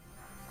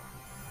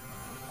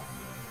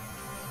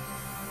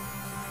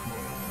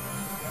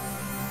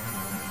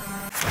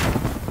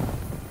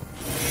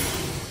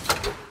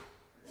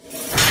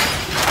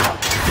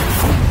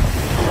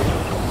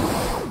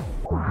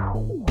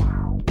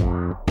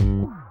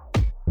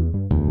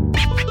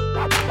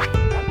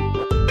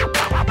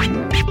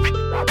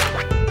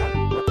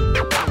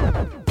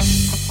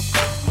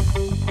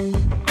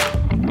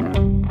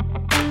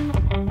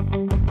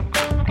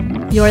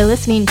You're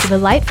listening to the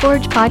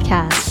Lightforge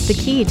podcast, the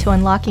key to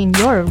unlocking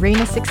your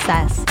arena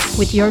success,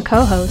 with your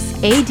co-hosts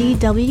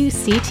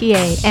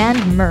ADWCTA and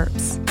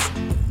Merps.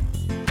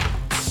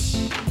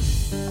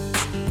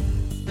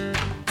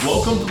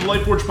 Welcome to the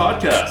Lightforge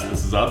podcast.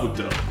 This is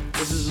ADWCTA.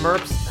 This is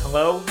Merps.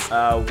 Hello.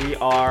 We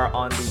are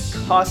on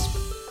the cusp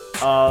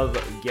of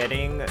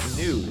getting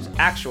news.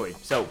 Actually,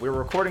 so we're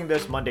recording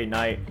this Monday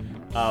night.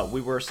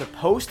 We were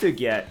supposed to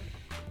get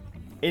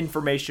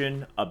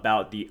information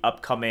about the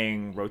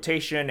upcoming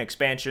rotation,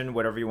 expansion,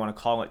 whatever you want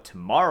to call it,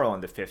 tomorrow on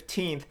the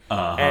 15th.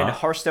 And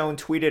Hearthstone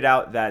tweeted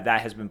out that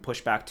has been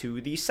pushed back to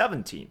the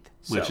 17th.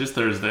 Which is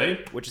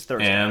Thursday.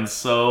 And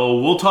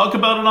so we'll talk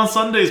about it on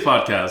Sunday's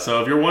podcast.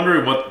 So if you're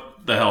wondering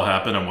what the hell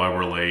happened and why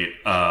we're late,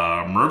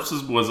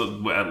 Merps was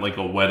at like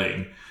a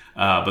wedding.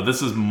 But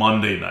this is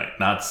Monday night,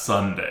 not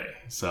Sunday.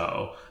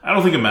 So I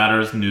don't think it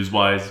matters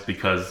news-wise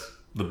because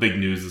the big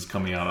news is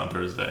coming out on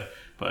Thursday.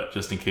 But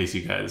just in case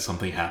you guys,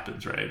 something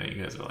happens, right? And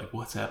you guys are like,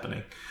 what's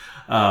happening?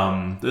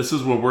 This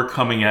is where we're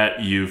coming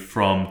at you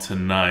from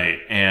tonight.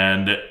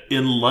 And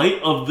in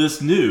light of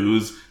this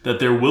news,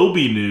 that there will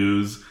be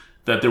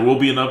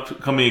an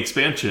upcoming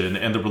expansion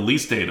and the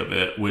release date of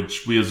it,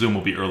 which we assume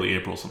will be early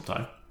April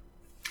sometime.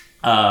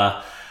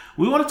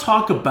 We want to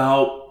talk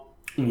about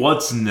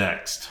what's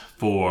next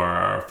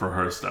for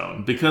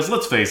Hearthstone. Because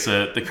let's face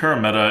it, the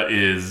current meta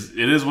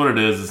is what it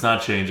is. It's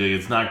not changing.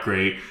 It's not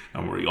great.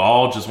 And we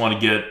all just want to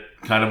get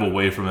kind of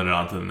away from it and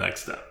on to the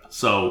next step.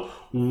 So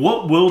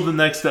what will the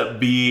next step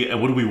be,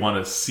 and what do we want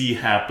to see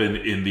happen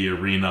in the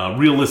arena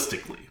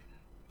realistically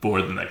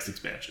for the next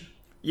expansion?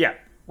 Yeah,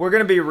 we're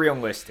going to be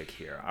realistic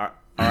here. All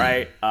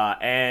right,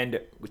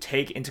 and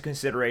take into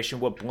consideration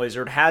what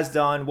Blizzard has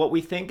done, what we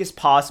think is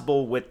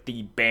possible with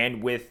the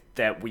bandwidth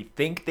that we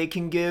think they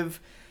can give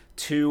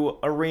to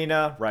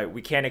Arena, right?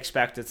 We can't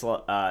expect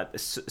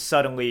it's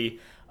suddenly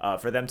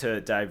for them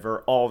to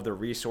divert all of the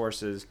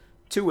resources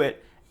to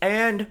it.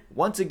 And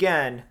once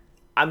again,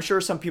 I'm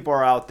sure some people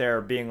are out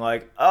there being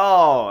like,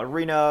 oh,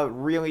 Arena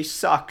really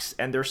sucks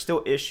and there's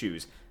still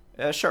issues.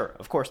 Sure,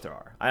 of course there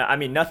are. I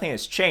mean, nothing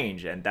has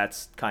changed, and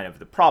that's kind of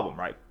the problem,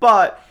 right?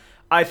 But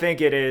I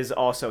think it is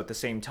also at the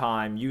same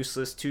time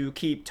useless to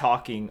keep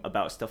talking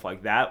about stuff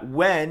like that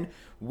when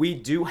we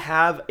do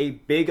have a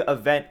big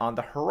event on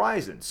the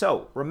horizon.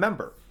 So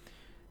remember,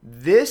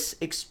 this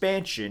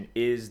expansion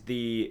is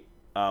the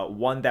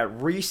one that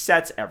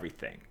resets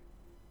everything.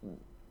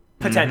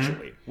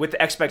 Potentially, with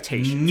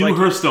expectations. New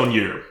Hearthstone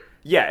year.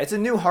 Yeah, it's a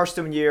new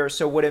Hearthstone year.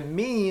 So what it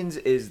means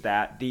is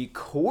that the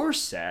core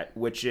set,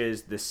 which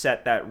is the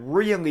set that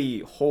really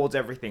holds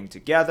everything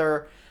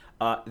together,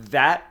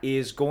 that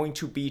is going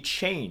to be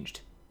changed.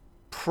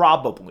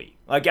 Probably.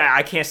 Like,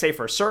 I can't say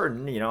for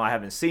certain, I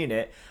haven't seen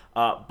it.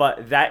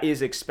 But that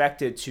is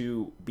expected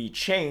to be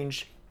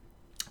changed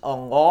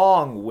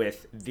along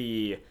with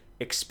the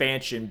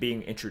expansion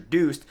being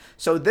introduced.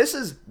 So this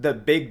is the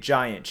big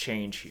giant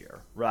change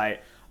here,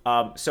 right?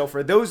 So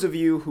for those of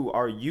you who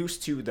are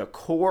used to the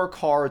core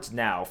cards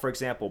now, for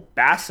example,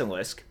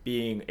 Basilisk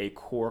being a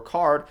core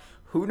card,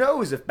 who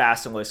knows if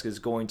Basilisk is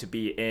going to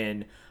be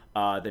in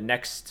the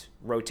next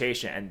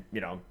rotation?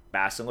 And,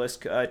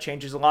 Basilisk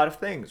changes a lot of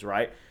things,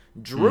 right?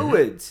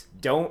 Druids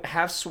don't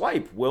have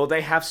swipe. Will they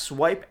have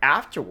swipe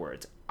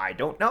afterwards? I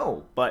don't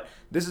know. But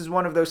this is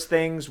one of those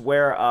things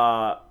where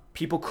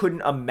people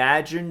couldn't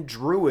imagine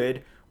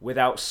Druid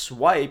without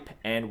swipe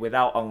and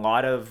without a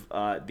lot of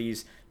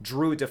these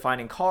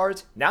Druid-defining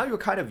cards. Now you're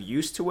kind of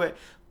used to it,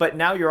 but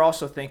now you're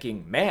also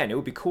thinking, man, it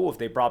would be cool if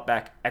they brought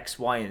back X,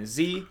 Y, and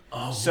Z.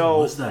 Oh, what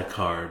was that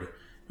card?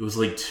 It was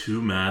like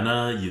 2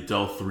 mana, you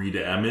deal 3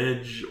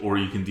 damage, or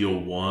you can deal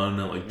 1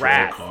 and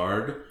draw a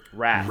card.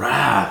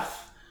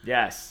 Wrath.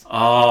 Yes.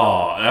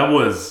 Oh, that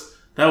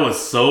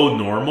was so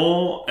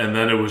normal, and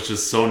then it was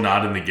just so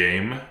not in the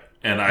game,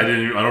 and I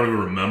don't even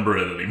remember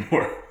it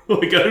anymore. I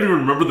don't even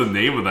remember the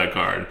name of that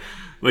card.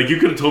 You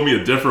could have told me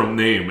a different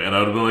name, and I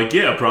would have been like,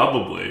 yeah,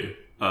 probably.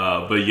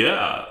 But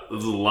yeah,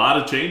 there's a lot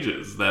of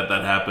changes that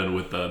happened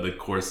with the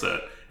core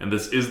set, and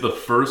this is the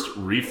first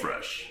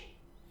refresh.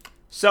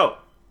 So,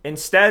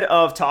 instead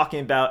of talking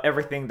about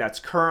everything that's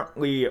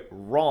currently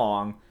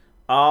wrong,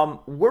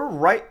 we're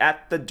right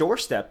at the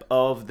doorstep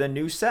of the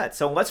new set.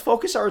 So let's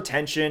focus our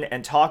attention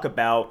and talk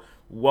about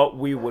what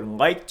we would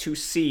like to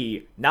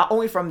see, not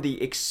only from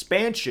the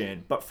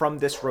expansion, but from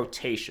this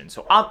rotation.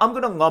 So I'm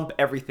going to lump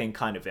everything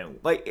kind of in.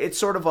 It's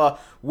sort of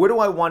what do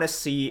I want to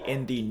see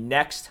in the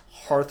next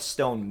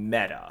Hearthstone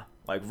meta?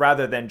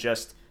 Rather than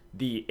just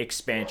the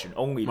expansion,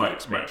 only the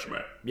expansion.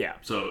 Right. Yeah.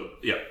 So,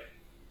 yeah.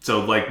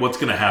 So, what's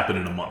going to happen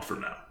in a month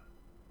from now?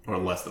 Or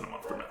less than a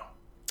month from now?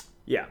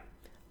 Yeah.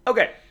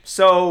 Okay,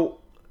 so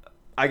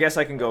I guess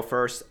I can go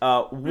first.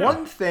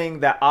 One thing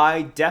that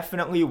I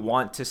definitely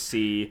want to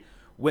see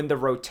when the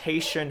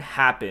rotation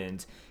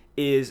happens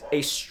is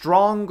a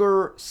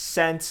stronger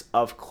sense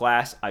of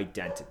class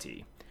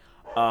identity.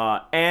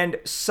 And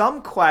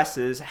some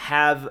classes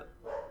have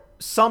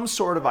some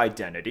sort of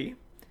identity,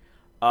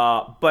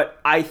 but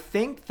I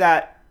think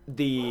that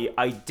the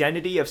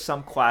identity of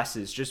some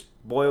classes just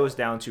boils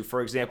down to,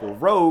 for example,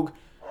 Rogue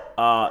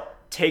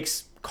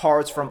takes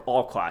cards from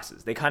all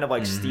classes. They kind of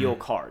like steal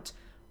cards.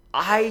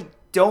 I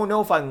don't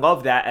know if I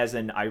love that as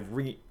an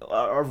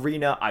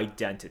arena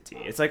identity.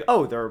 It's like,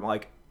 oh, they're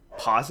like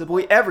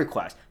possibly every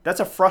class. That's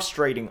a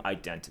frustrating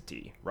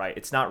identity, right?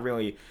 It's not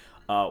really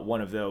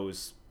one of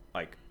those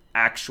like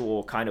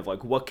actual kind of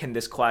like, what can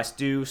this class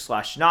do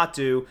 / not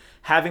do.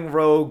 Having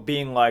Rogue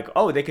being like,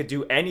 oh, they could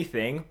do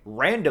anything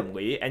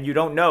randomly and you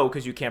don't know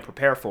because you can't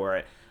prepare for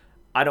it.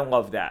 I don't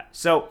love that.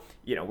 So,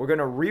 we're going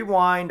to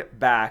rewind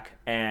back,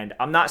 and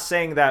I'm not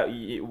saying that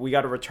we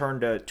got to return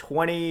to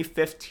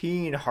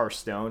 2015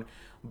 Hearthstone,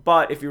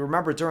 but if you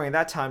remember during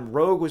that time,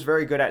 Rogue was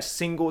very good at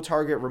single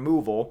target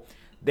removal.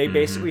 They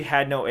basically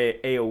had no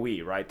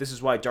AoE, right? This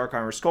is why Dark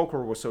Iron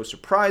Skulker was so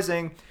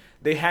surprising.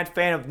 They had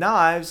Fan of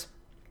Knives,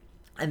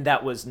 and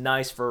that was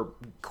nice for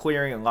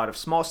clearing a lot of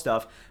small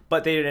stuff,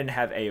 but they didn't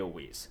have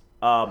AoEs.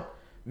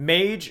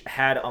 Mage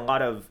had a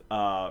lot of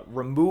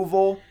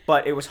removal,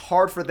 but it was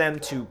hard for them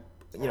to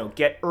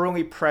get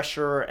early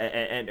pressure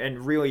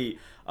and really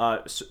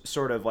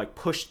sort of like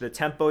push the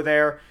tempo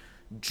there.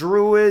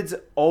 Druids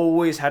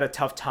always had a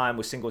tough time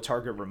with single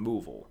target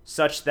removal,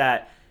 such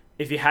that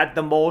if you had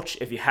the mulch,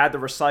 if you had the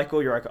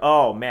recycle, you're like,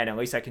 oh man, at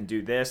least I can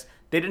do this.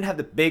 They didn't have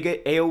the big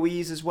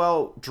AoEs as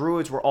well.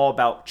 Druids were all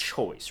about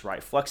choice,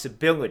 right?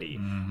 Flexibility,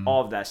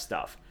 all of that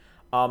stuff.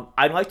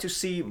 I'd like to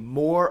see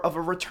more of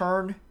a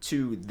return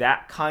to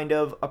that kind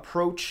of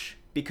approach,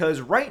 because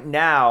right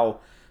now,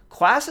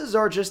 classes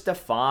are just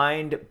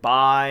defined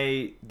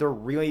by the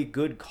really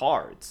good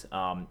cards.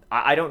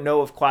 I don't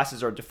know if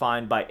classes are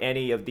defined by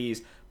any of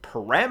these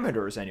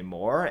parameters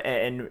anymore.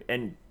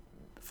 And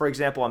for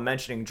example, I'm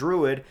mentioning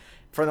Druid.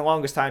 For the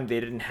longest time, they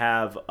didn't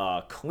have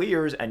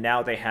clears, and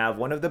now they have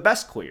one of the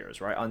best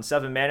clears, right? On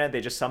 7 mana, they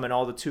just summon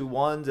all the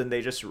 2/1s, and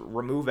they just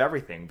remove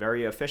everything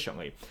very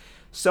efficiently.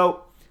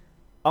 So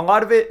a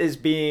lot of it is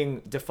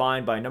being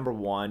defined by, number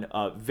one,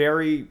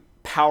 very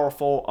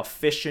powerful,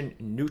 efficient,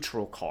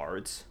 neutral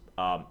cards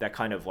that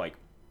kind of like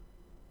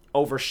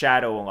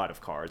overshadow a lot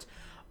of cards.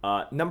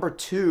 Number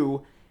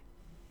two,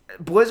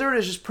 Blizzard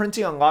is just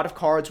printing a lot of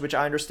cards which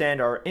I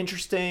understand are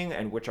interesting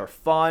and which are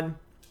fun.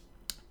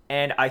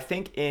 And I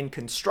think in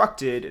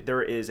Constructed,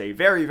 there is a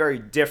very, very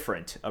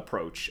different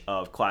approach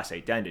of class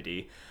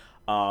identity.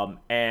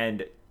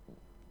 And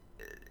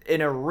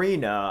in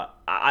Arena,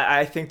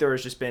 I think there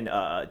has just been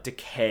a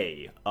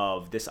decay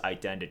of this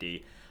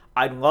identity.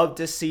 I'd love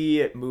to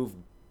see it move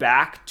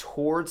back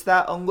towards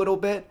that a little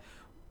bit.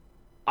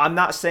 I'm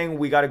not saying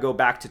we got to go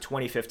back to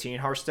 2015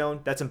 Hearthstone.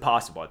 That's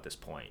impossible at this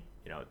point.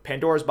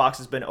 Pandora's box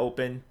has been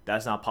open.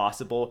 That's not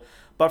possible.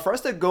 But for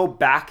us to go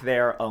back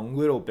there a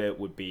little bit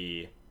would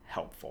be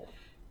helpful.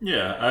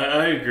 Yeah,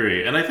 I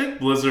agree, and I think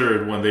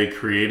Blizzard, when they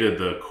created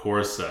the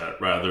core set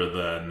rather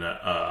than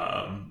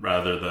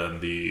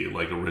the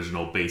like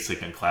original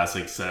basic and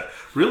classic set,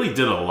 really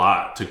did a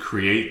lot to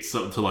create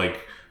to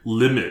like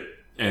limit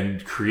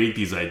and create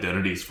these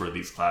identities for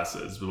these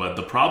classes. But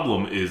the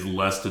problem is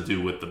less to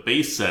do with the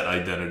base set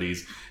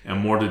identities and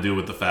more to do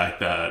with the fact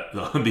that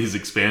these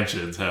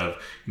expansions have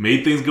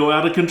made things go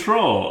out of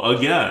control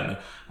again.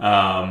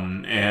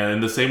 And in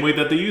the same way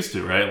that they used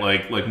to, right?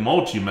 Like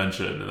Mulch you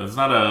mentioned. That's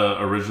not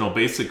a original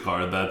basic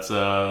card. That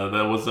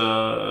was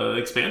a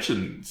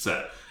expansion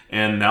set.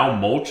 And now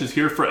Mulch is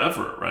here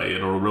forever, right?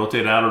 It'll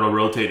rotate out, it'll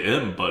rotate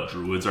in, but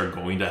Druids are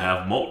going to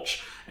have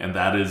Mulch. And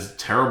that is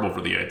terrible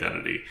for the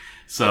identity.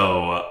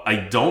 So I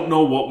don't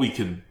know what we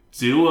can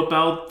do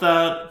about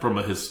that from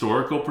a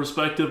historical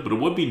perspective, but it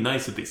would be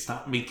nice if they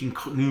stopped making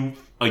new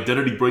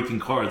identity-breaking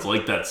cards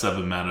like that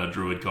 7-mana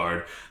Druid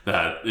card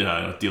that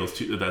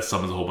that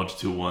summons a whole bunch of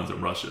 2/1s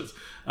and rushes.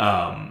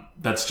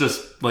 That's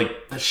just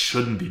like, that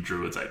shouldn't be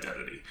Druid's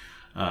identity.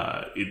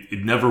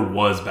 It never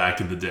was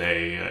back in the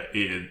day.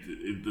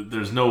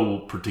 There's no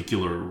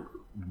particular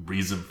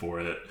reason for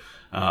it.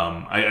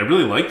 I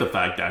really like the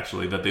fact,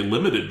 actually, that they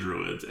limited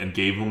Druids and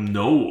gave them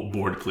no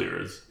board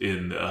clears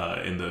in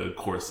the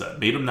core set.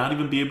 Made them not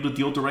even be able to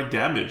deal direct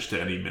damage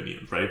to any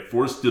minions, right?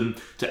 Forced them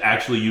to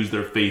actually use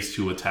their face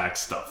to attack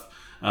stuff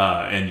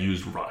and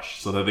use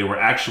Rush, so that they were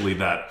actually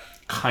that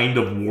kind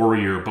of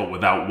warrior but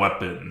without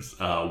weapons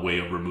way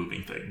of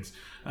removing things.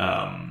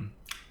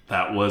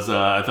 That was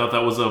I thought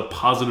that was a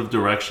positive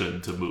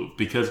direction to move,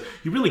 because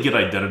you really get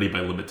identity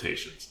by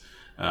limitations.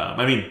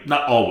 I mean,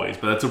 not always,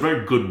 but that's a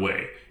very good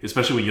way,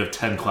 especially when you have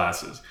 10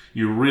 classes.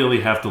 You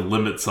really have to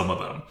limit some of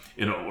them,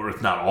 or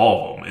if not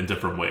all of them, in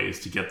different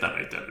ways to get that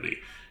identity.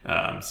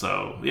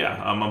 So,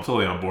 yeah, I'm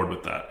totally on board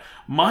with that.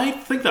 My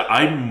thing that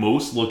I'm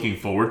most looking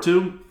forward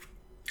to,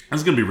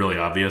 it's going to be really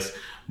obvious,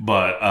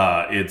 but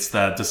it's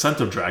that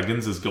Descent of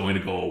Dragons is going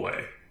to go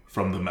away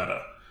from the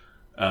meta.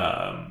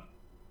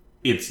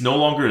 It's no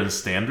longer in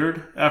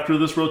Standard after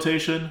this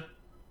rotation,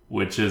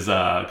 which is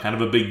kind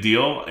of a big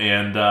deal,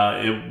 and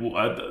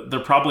they're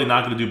probably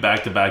not going to do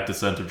back-to-back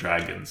Descent of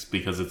Dragons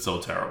because it's so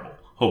terrible.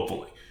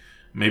 Hopefully.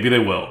 Maybe they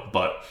will,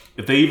 but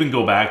if they even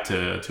go back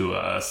to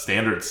a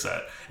Standard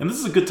set, and this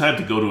is a good time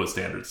to go to a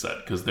Standard set,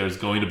 because there's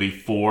going to be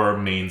 4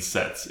 main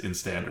sets in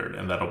Standard,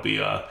 and that'll be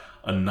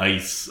a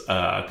nice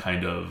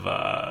kind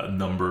of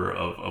number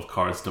of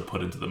cards to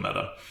put into the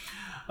meta.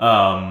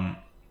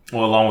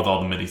 Well, along with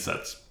all the mini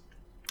sets.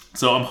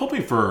 So I'm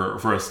hoping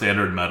for a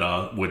standard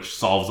meta, which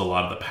solves a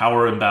lot of the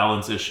power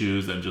imbalance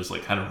issues and just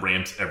like kind of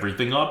ramps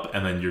everything up.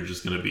 And then you're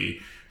just going to be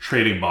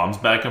trading bombs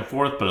back and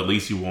forth, but at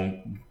least you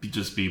won't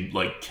just be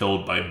like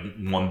killed by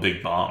one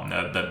big bomb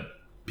that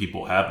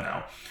people have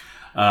now.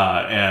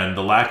 And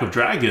the lack of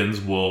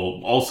dragons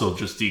will also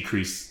just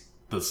decrease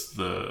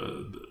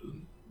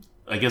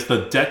I guess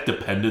the deck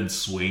dependent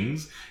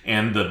swings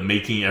and the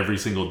making every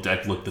single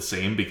deck look the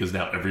same, because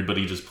now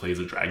everybody just plays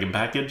a dragon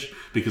package,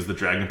 because the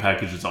dragon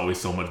package is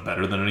always so much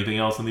better than anything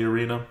else in the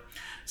arena.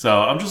 So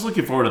I'm just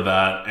looking forward to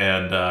that,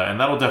 and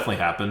that'll definitely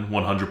happen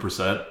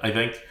 100%, I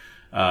think.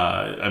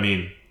 I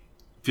mean,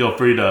 feel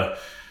free to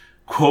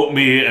quote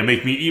me and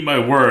make me eat my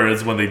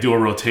words when they do a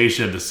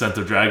rotation. Descent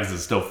of Dragons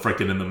is still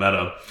freaking in the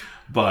meta,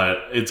 but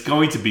it's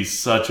going to be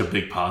such a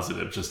big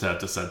positive just to have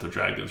Descent of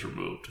Dragons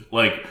removed.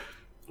 Like,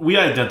 we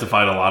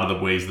identified a lot of the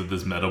ways that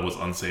this meta was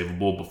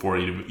unsavable before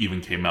it even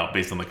came out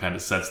based on the kind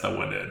of sets that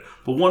went in.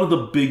 But one of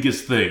the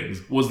biggest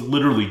things was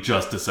literally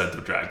just Descent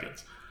of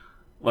Dragons.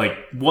 Like,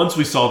 once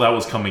we saw that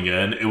was coming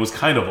in, it was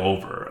kind of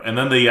over. And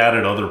then they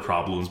added other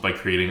problems by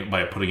putting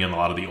in a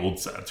lot of the old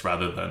sets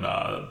rather than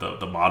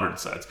the modern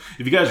sets.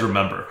 If you guys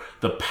remember,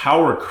 the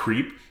power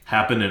creep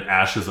happened in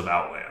Ashes of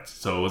Outlands.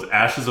 So it was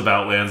Ashes of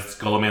Outlands,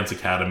 Skullman's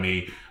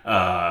Academy,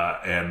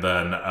 and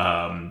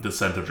then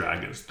Descent of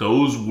Dragons.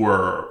 Those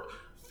were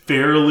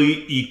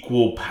fairly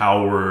equal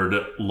powered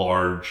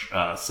large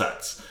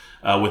sets,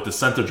 with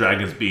Descent of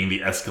Dragons being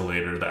the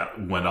escalator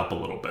that went up a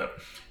little bit.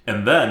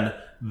 And then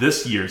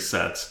this year's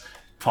sets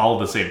follow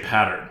the same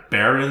pattern.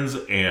 Barons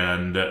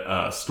and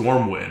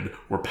Stormwind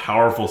were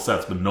powerful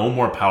sets, but no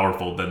more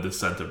powerful than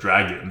Descent of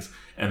Dragons.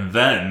 And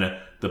then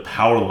the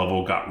power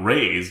level got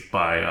raised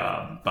by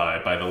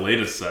the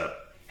latest set.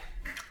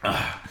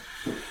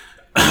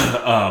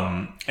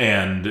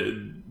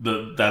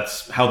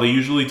 That's how they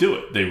usually do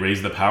it. They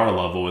raise the power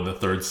level in the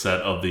third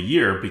set of the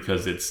year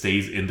because it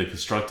stays in the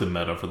constructed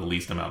meta for the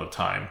least amount of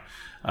time.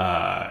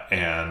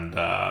 And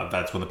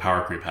that's when the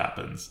power creep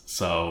happens.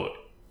 So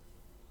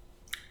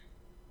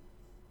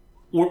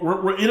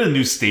we're in a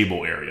new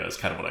stable area is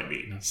kind of what I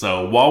mean.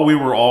 So while we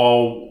were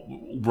all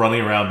running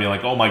around being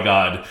like, oh my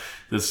god,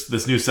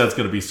 this new set's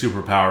going to be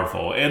super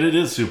powerful, and it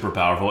is super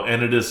powerful,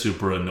 and it is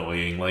super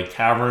annoying. Like,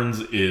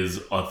 Caverns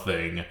is a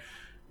thing.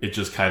 It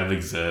just kind of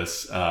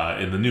exists.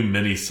 In the new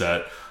mini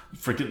set,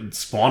 freaking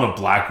Spawn of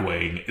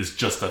Blackwing is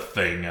just a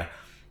thing.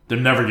 They're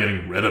never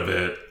getting rid of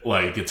it.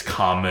 Like, it's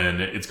common.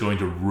 It's going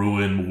to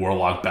ruin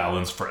Warlock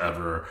balance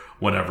forever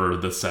whenever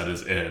the set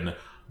is in.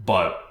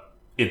 But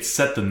it's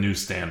set the new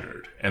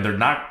standard, and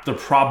they're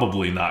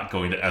probably not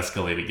going to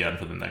escalate again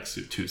for the next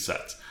two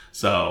sets.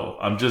 So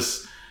I'm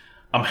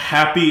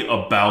happy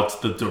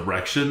about the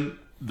direction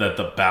that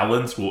the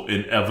balance will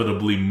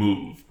inevitably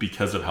move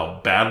because of how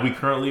bad we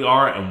currently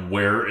are and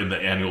where in the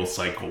annual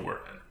cycle we're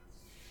in.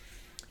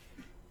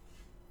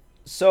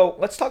 So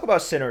let's talk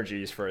about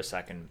synergies for a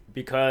second,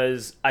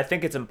 because I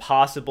think it's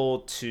impossible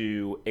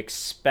to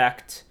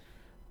expect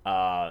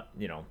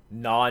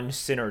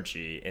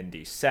non-synergy in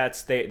these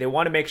sets. They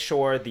want to make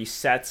sure these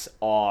sets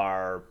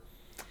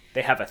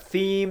they have a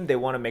theme. They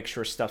want to make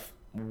sure stuff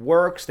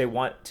works. They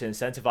want to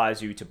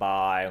incentivize you to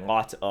buy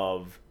lots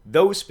of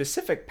those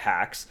specific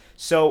packs.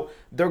 So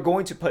they're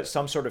going to put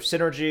some sort of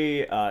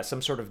synergy,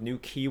 some sort of new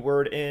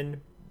keyword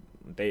in.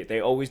 They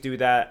always do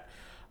that.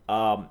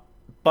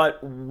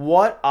 But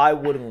what I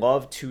would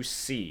love to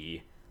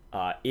see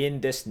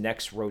in this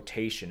next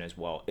rotation as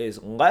well is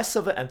less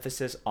of an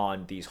emphasis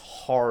on these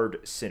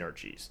hard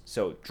synergies.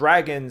 So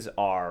dragons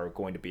are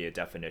going to be a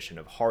definition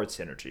of hard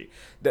synergy.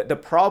 The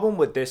problem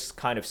with this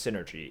kind of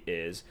synergy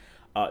is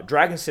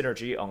dragon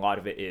synergy, a lot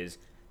of it is,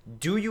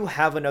 do you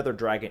have another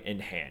dragon in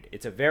hand?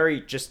 It's a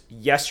very just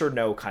yes or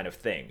no kind of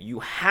thing. You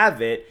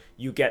have it,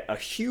 you get a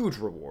huge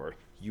reward.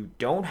 You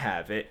don't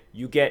have it,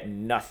 you get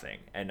nothing.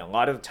 And a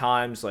lot of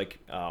times, like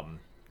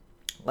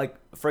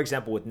for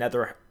example, with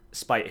Nether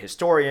Spite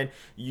Historian,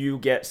 you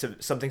get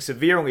something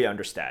severely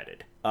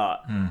understated,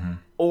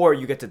 or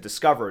you get to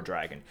discover a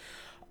dragon.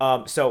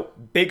 So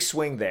big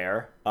swing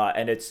there,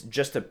 and it's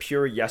just a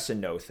pure yes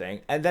and no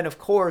thing. And then, of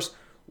course,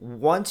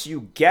 once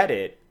you get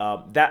it,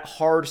 that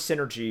hard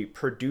synergy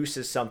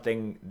produces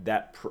something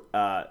that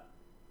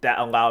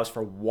allows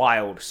for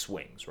wild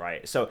swings,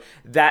 right? So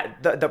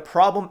that the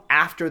problem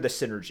after the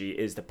synergy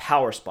is the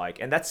power spike,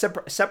 and that's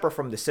separate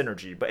from the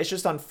synergy. But it's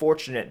just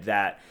unfortunate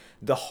that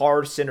the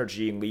hard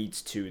synergy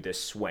leads to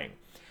this swing.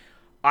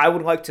 I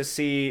would like to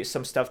see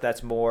some stuff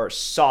that's more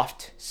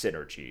soft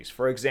synergies.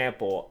 For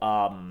example,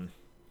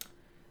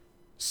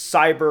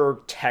 cyber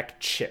tech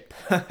chip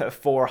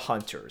for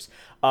hunters.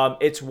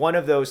 It's one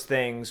of those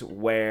things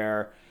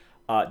where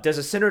does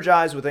it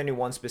synergize with any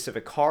one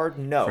specific card?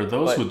 No. For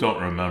those who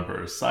don't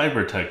remember,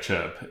 cyber tech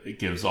chip, it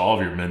gives all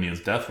of your minions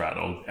death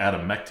rattle, add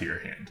a mech to your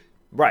hand.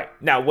 Right.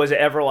 Now, was it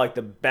ever like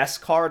the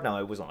best card? No,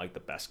 it wasn't like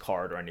the best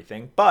card or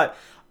anything, but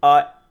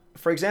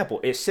for example,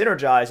 it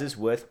synergizes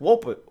with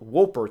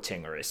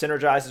Wolpertinger, it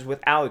synergizes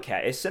with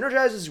Alleycat, it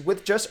synergizes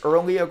with just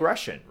early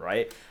aggression,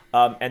 right?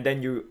 And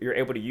then you're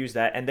able to use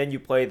that, and then you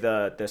play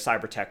the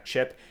Cybertech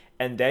chip,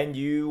 and then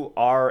you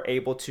are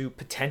able to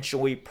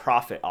potentially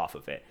profit off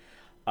of it.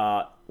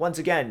 Once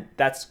again,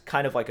 that's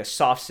kind of like a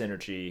soft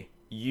synergy.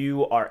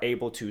 You are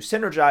able to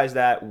synergize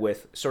that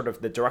with sort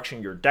of the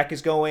direction your deck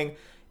is going.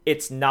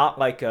 It's not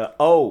like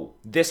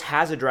this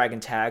has a dragon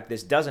tag,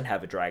 this doesn't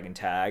have a dragon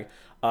tag.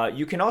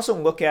 You can also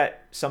look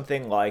at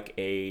something like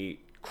a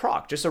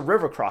Croc, just a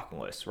River Croc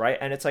list, right?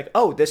 And it's like,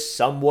 this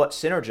somewhat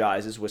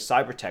synergizes with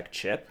Cybertech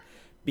chip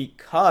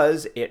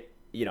because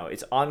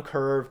it's on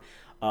curve,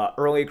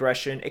 early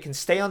aggression. It can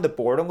stay on the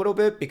board a little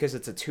bit because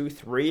it's a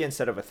 2-3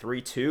 instead of a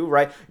 3-2,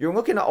 right? You're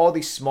looking at all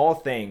these small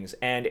things,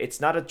 and it's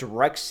not a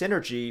direct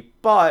synergy,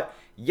 but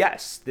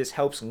yes, this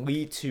helps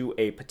lead to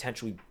a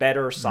potentially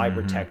better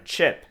Cybertech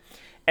chip.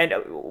 And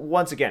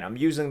once again, I'm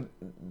using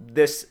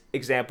this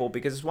example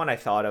because it's one I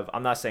thought of.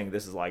 I'm not saying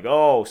this is like,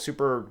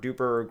 super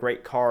duper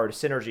great card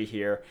synergy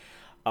here.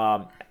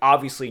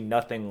 Obviously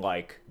nothing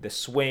like the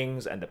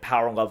swings and the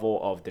power level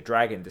of the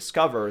Dragon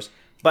Discovers,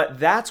 but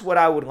that's what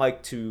I would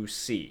like to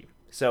see.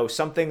 So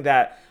something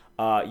that,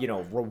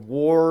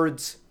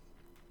 rewards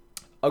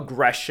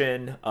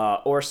aggression,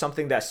 or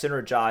something that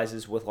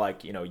synergizes with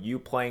you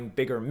playing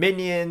bigger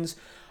minions,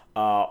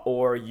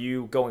 or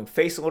you going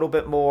face a little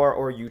bit more,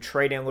 or you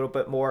trading a little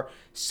bit more,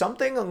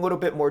 something a little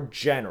bit more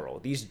general.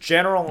 These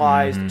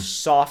generalized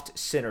soft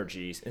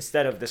synergies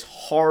instead of this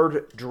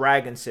hard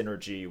dragon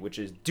synergy, which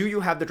is, do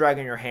you have the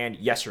dragon in your hand?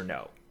 Yes or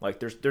no? Like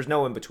there's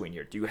no in between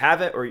here. Do you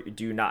have it or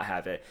do you not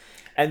have it?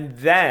 And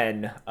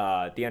then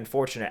the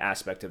unfortunate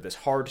aspect of this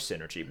hard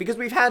synergy, because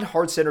we've had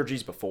hard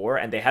synergies before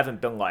and they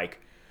haven't been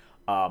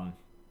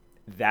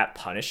that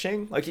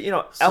punishing.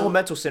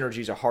 Elemental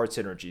synergies are hard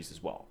synergies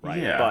as well,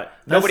 right? Yeah, but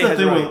nobody has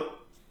really...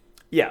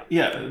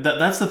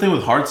 That's the thing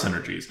with hard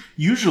synergies.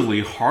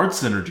 Usually hard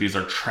synergies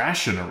are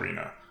trash in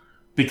Arena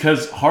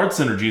because hard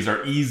synergies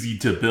are easy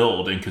to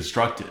build and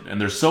constructed, and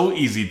they're so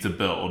easy to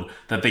build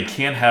that they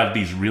can't have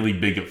these really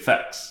big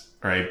effects,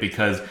 right?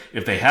 Because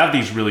if they have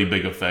these really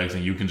big effects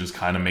and you can just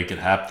kind of make it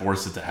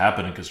force it to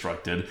happen and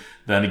constructed,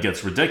 then it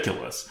gets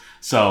ridiculous.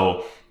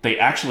 So they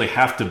actually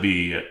have to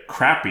be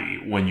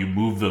crappy when you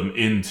move them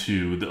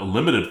into a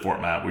limited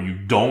format where you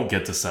don't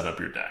get to set up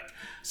your deck.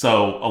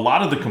 So a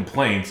lot of the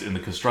complaints in the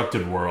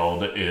constructed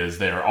world is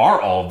there are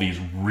all these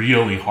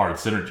really hard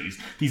synergies,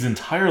 these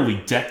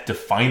entirely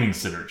deck-defining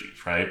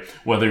synergies, right?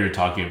 Whether you're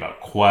talking about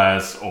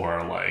quests or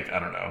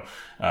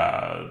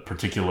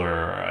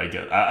particular,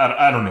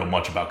 I don't know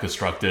much about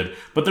constructed,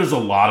 but there's a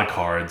lot of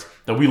cards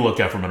that we look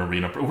at from an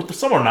arena.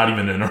 Some are not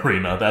even in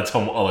arena. That's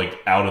how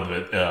out of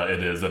it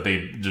is that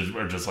they just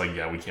are just like,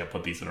 yeah, we can't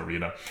put these in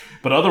arena.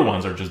 But other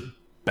ones are just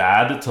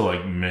bad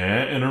to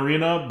meh in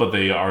arena, but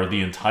they are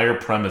the entire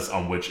premise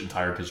on which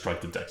entire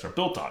constructed decks are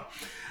built on.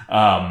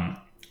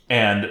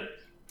 And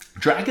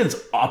dragons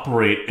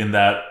operate in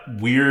that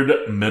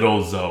weird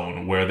middle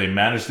zone where they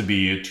manage to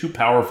be too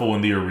powerful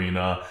in the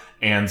arena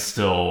and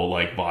still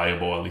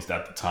viable, at least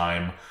at the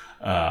time,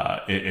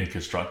 in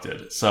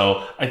constructed.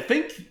 So I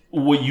think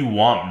what you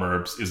want,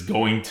 Merps, is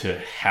going to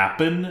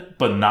happen,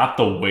 but not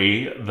the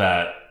way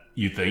that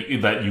you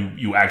think that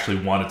you actually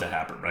want it to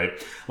happen, right?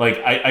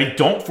 I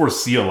don't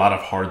foresee a lot of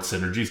hard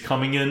synergies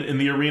coming in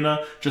the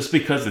arena just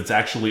because it's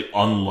actually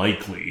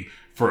unlikely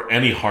for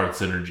any hard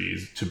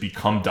synergies to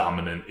become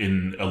dominant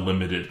in a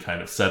limited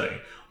kind of setting.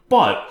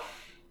 But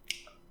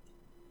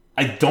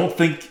I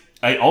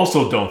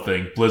also don't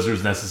think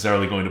Blizzard's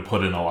necessarily going to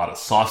put in a lot of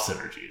soft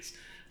synergies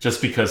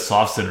just because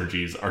soft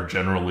synergies are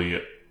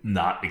generally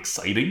not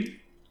exciting.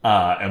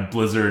 And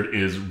Blizzard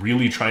is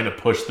really trying to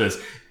push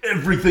this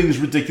everything's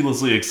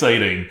ridiculously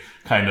exciting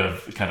kind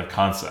of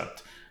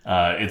concept.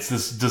 It's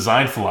this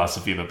design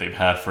philosophy that they've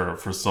had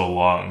for so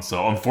long.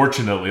 So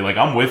unfortunately,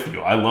 I'm with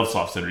you. I love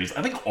soft synergies.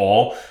 I think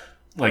all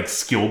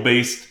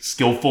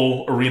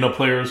skillful arena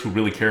players who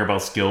really care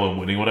about skill and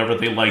winning, whatever,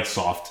 they like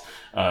soft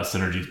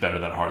synergies better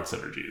than hard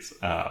synergies.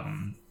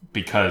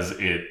 Because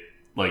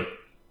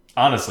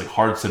honestly,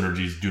 hard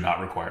synergies do not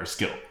require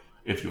skill.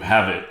 If you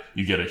have it,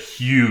 you get a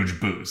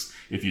huge boost.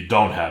 If you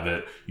don't have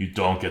it, you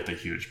don't get the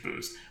huge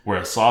boost.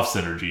 Whereas soft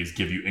synergies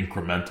give you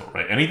incremental,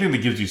 right? Anything that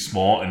gives you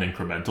small and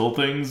incremental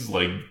things,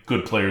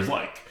 good players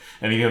like.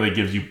 Anything that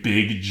gives you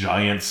big,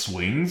 giant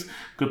swings,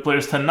 good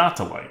players tend not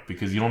to like,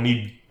 because you don't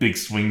need big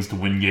swings to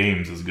win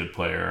games as a good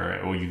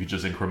player, or you could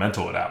just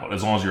incremental it out,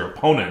 as long as your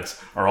opponents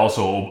are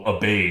also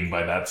obeying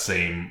by that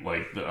same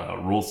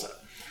rule set.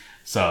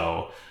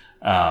 So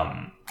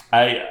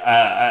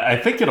I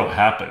think it'll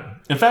happen.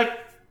 In fact,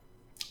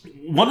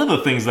 one of the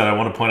things that I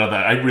want to point out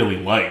that I really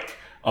like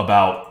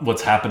about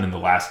what's happened in the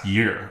last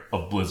year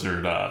of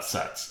Blizzard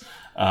sets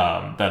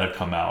that have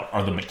come out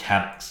are the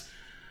mechanics.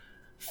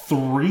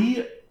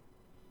 3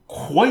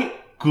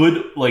 quite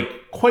good,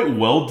 quite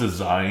well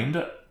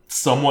designed,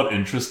 somewhat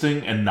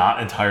interesting, and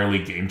not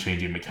entirely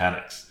game-changing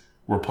mechanics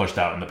were pushed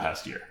out in the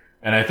past year.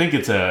 And I think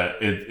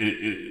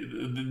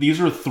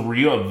these are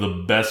 3 of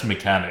the best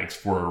mechanics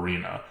for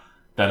Arena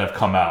that have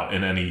come out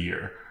in any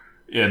year.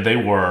 And they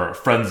were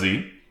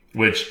Frenzy,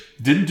 which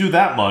didn't do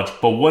that much,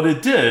 but what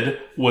it did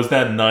was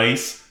that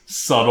nice,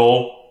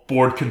 subtle,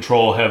 board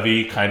control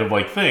heavy kind of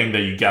like thing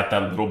that you got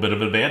that little bit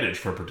of advantage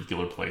for a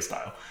particular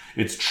playstyle.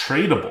 It's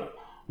tradable,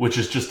 which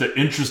is just an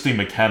interesting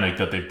mechanic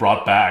that they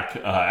brought back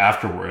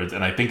afterwards,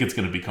 and I think it's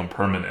going to become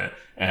permanent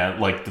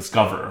and like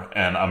Discover,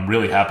 and I'm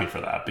really happy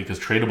for that because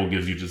tradable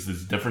gives you just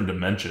these different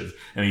dimensions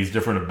and these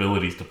different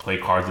abilities to play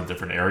cards in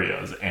different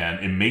areas,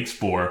 and it makes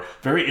for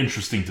very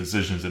interesting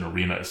decisions in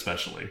Arena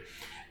especially.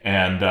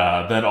 And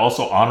then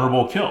also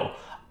Honorable Kill.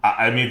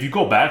 I mean, if you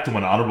go back to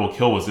when Honorable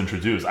Kill was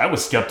introduced, I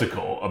was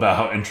skeptical about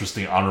how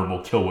interesting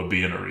Honorable Kill would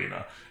be in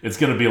Arena. It's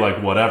going to be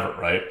like whatever,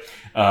 right?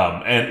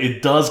 And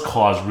it does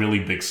cause really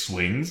big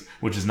swings,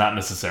 which is not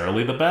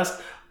necessarily the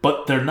best,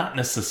 but they're not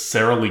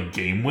necessarily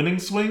game-winning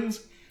swings.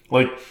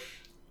 Like,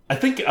 I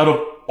think out of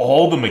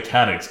all the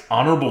mechanics,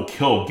 Honorable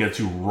Kill gets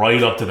you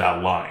right up to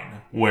that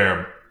line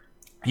where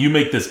you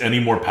make this any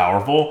more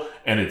powerful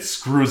and it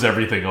screws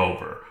everything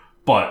over,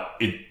 but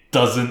it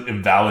doesn't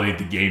invalidate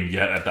the game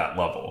yet at that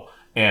level.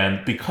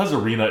 And because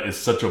Arena is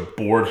such a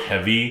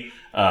board-heavy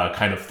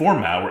kind of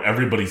format where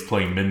everybody's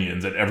playing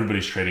minions and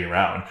everybody's trading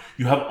around,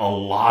 you have a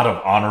lot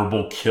of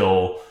Honorable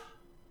Kill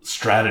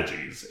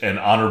strategies and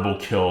Honorable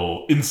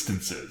Kill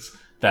instances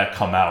that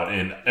come out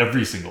in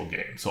every single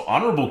game. So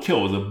Honorable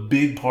Kill is a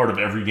big part of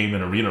every game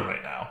in Arena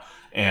right now.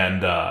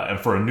 And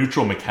for a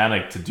neutral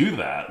mechanic to do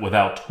that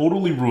without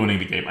totally ruining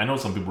the game. I know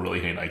some people really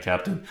hate Night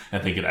Captain. I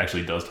think it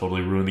actually does totally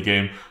ruin the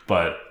game.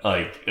 But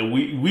like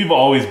we've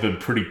always been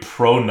pretty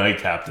pro Night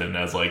Captain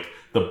as like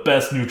the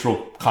best neutral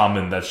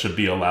common that should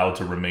be allowed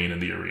to remain in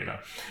the Arena.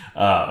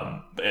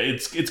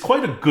 It's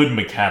quite a good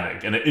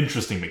mechanic and an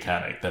interesting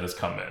mechanic that has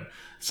come in.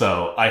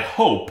 So I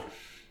hope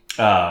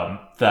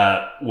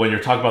that when you're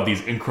talking about these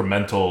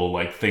incremental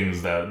like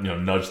things that, you know,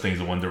 nudge things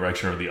in one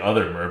direction or the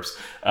other, Merps,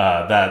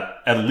 that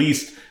at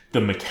least the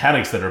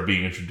mechanics that are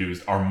being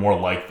introduced are more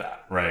like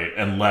that, right?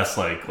 And less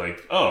like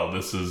oh,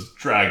 this is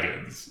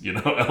dragons, you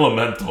know,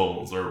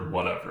 elementals or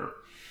whatever.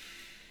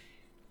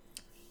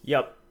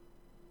 Yep.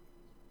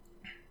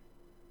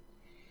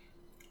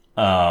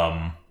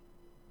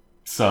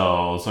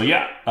 So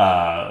yeah,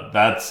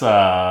 that's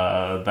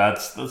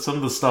some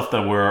of the stuff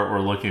that we're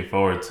looking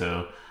forward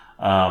to.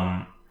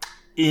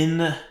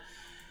 In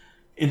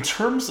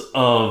terms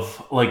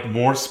of like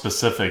more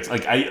specifics,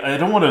 like I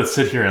don't want to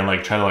sit here and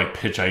like try to like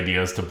pitch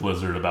ideas to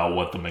Blizzard about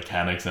what the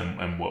mechanics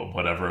and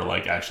whatever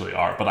like actually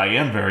are, but I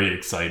am very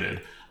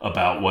excited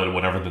about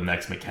whatever the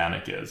next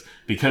mechanic is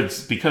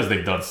because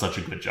they've done such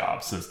a good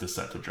job since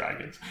Descent of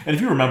Dragons. And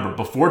if you remember,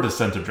 before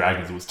Descent of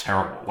Dragons, it was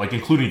terrible, like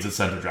including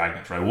Descent of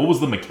Dragons, right? What was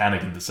the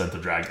mechanic in Descent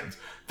of Dragons?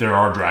 There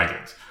are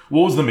dragons.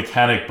 What was the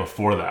mechanic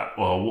before that?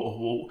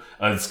 Well,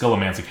 in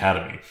Skullman's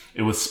Academy,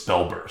 it was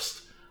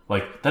Spellburst.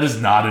 Like, that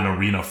is not an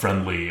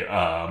arena-friendly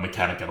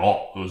mechanic at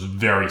all. It was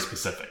very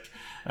specific.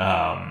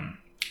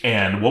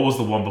 And what was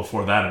the one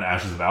before that in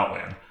Ashes of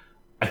Outland?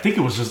 I think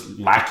it was just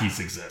lackeys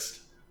exist.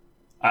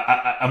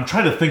 I'm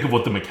trying to think of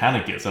what the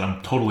mechanic is, and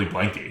I'm totally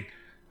blanking.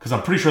 Because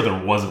I'm pretty sure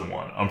there wasn't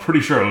one. I'm pretty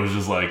sure it was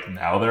just like,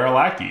 now there are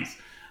lackeys.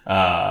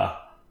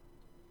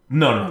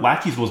 No,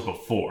 lackeys was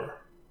before.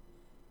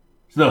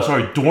 No,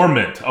 sorry,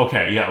 Dormant.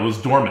 Okay, yeah, it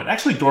was Dormant.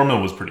 Actually,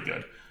 Dormant was pretty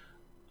good.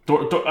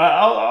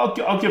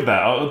 I'll give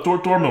that.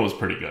 Dormant was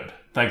pretty good.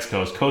 Thanks,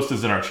 Coast. Coast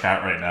is in our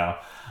chat right now,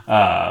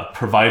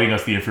 providing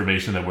us the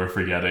information that we're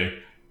forgetting.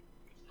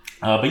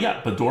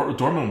 But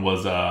Dormant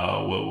was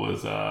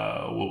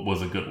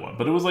a good one.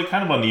 But it was like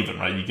kind of uneven,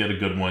 right? You get a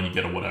good one, you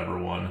get a whatever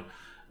one.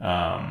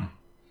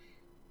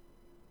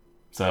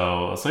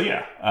 So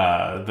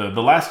yeah,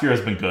 the last year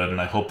has been good,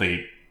 and I hope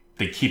they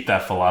keep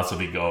that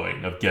philosophy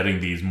going of getting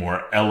these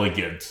more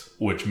elegant,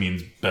 which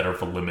means better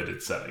for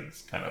limited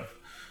settings, kind of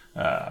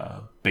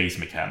base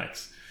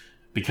mechanics.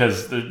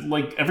 Because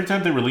like every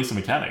time they release a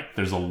mechanic,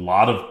 there's a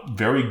lot of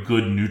very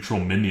good neutral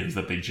minions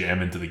that they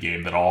jam into the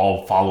game that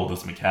all follow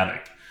this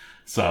mechanic.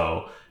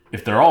 So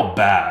if they're all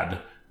bad,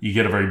 you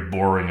get a very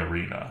boring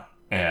arena.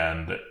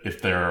 And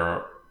if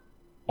they're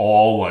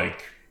all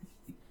like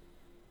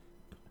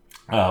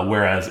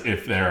whereas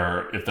if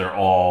they're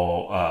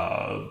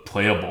all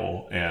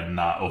playable and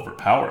not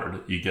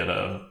overpowered, you get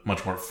a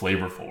much more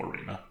flavorful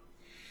arena.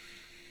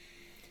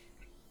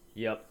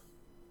 Yep.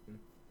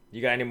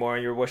 You got any more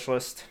on your wish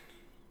list?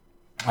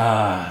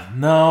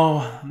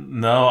 No.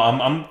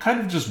 I'm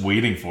kind of just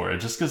waiting for it,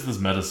 just because this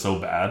meta's so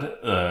bad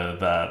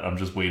that I'm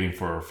just waiting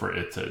for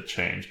it to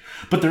change.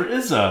 But there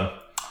is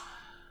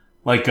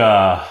like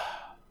kind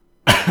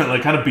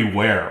of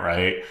beware,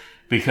 right?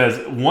 Because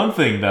one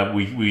thing that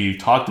we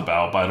talked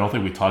about, but I don't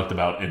think we talked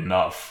about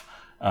enough,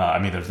 I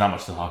mean, there's not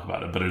much to talk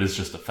about it, but it is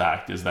just a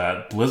fact, is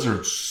that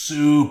Blizzard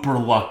super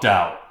lucked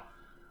out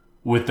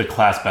with the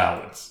class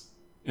balance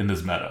in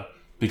this meta.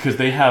 Because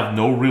they have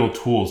no real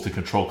tools to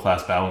control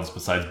class balance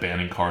besides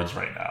banning cards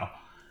right now.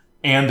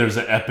 And there's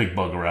an epic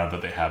bug around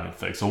that they haven't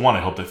fixed. So one, I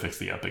hope they fix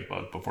the epic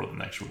bug before the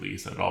next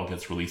release, and it all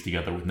gets released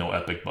together with no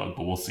epic bug,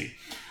 but we'll see.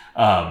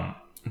 But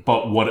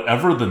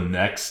whatever the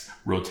next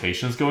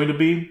rotation is going to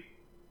be,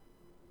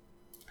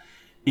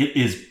 it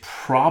is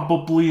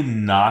probably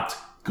not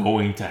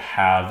going to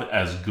have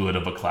as good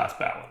of a class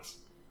balance.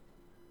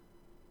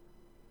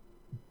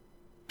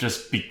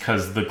 Just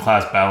because the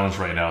class balance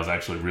right now is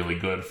actually really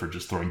good for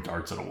just throwing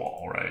darts at a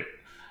wall, right?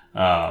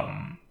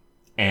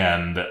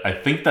 And I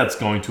think that's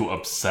going to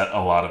upset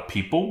a lot of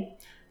people,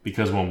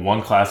 because when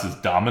one class is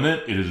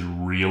dominant, it is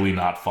really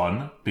not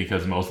fun,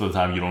 because most of the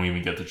time you don't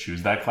even get to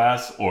choose that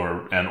class,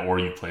 or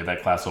you play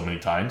that class so many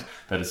times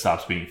that it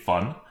stops being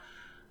fun.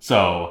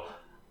 So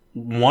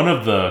one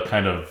of the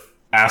kind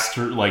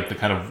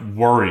of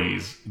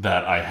worries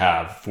that I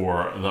have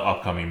for the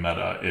upcoming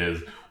meta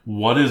is,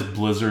 what is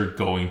Blizzard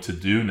going to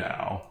do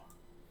now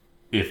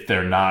if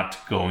they're not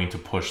going to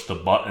push the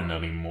button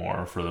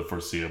anymore for the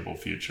foreseeable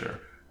future?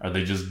 Are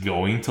they just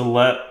going to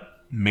let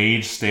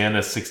Mage stand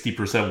at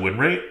 60% win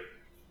rate?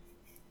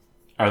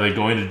 Are they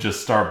going to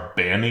just start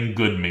banning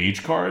good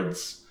Mage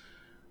cards?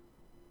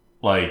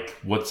 Like,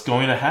 what's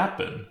going to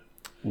happen?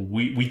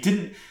 We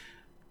didn't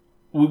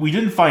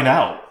find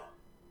out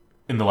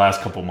in the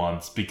last couple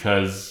months,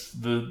 because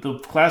the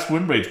class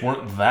win rates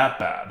weren't that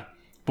bad.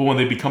 But when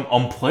they become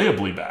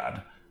unplayably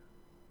bad,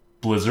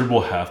 Blizzard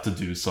will have to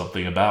do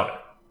something about it.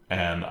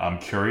 And I'm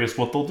curious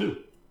what they'll do.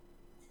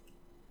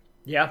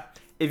 Yeah.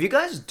 If you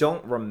guys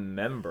don't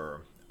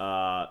remember,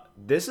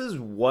 this is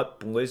what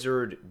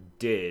Blizzard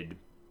did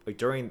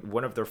during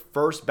one of their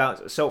first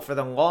bouts. So for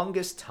the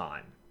longest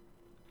time,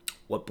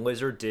 what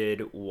Blizzard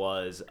did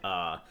was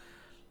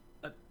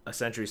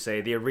essentially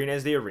say the arena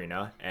is the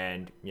arena,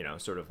 and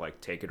sort of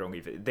like take it or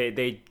leave it.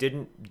 They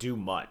didn't do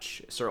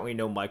much, certainly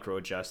no micro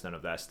adjust, none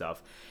of that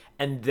stuff.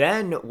 And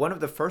then one of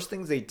the first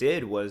things they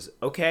did was,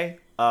 okay,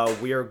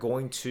 we are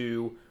going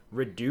to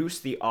reduce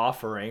the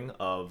offering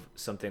of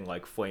something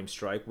like Flame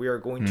Strike. We are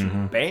going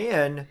to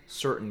ban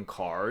certain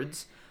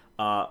cards,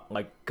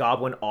 like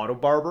Goblin Auto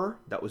Barber,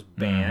 that was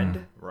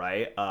banned,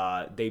 right?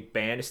 They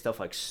banned stuff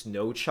like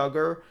Snow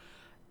Chugger,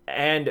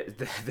 and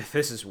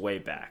this is way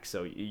back,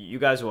 so you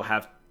guys will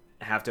have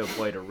to have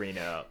played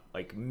Arena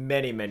like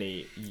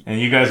many. And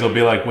you guys will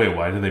be like, wait,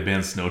 why did they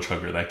ban Snow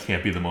Chugger? That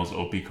can't be the most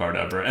OP card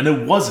ever. And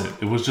it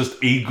wasn't. It was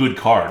just a good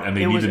card, and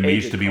they needed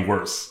Mage to be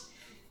worse.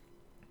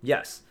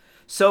 Yes.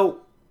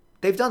 So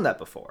they've done that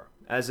before.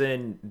 As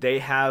in, they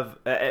have...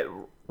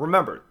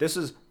 remember, this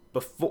is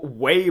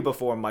way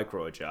before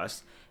Micro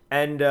Adjust.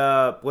 And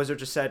Blizzard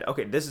just said,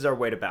 okay, this is our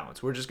way to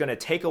balance. We're just going to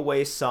take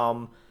away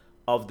some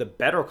of the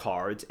better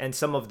cards and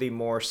some of the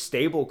more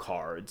stable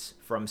cards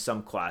from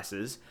some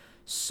classes,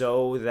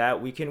 so that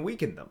we can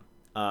weaken them.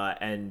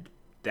 And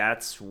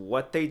that's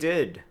what they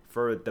did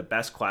for the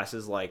best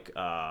classes like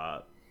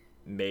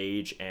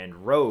Mage and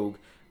Rogue.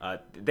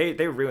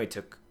 They really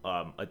took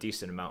a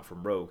decent amount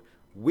from Rogue.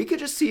 We could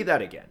just see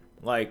that again.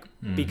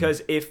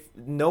 Because if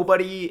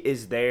nobody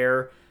is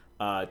there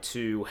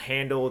to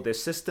handle the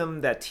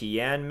system that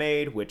Tian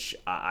made, which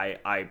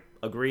I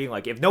agree,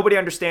 like if nobody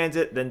understands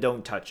it, then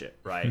don't touch it,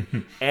 right?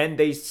 And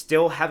they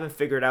still haven't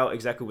figured out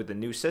exactly what the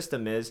new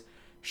system is.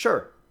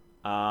 Sure.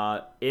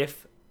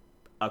 If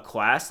a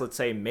class, let's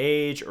say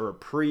Mage or a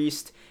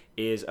Priest,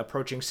 is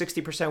approaching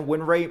 60%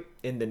 win rate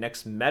in the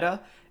next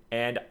meta,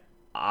 and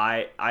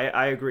I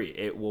agree,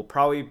 it will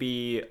probably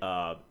be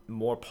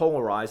more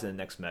polarized in the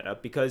next meta,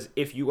 because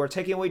if you are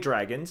taking away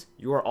dragons,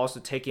 you are also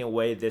taking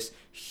away this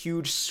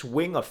huge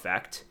swing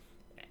effect.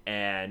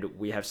 And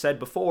we have said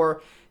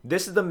before,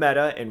 this is the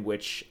meta in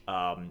which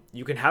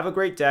you can have a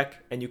great deck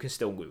and you can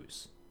still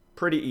lose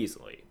pretty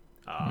easily.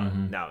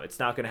 Now, it's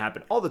not going to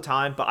happen all the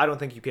time, but I don't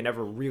think you can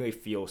ever really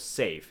feel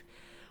safe.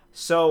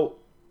 So,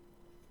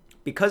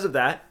 because of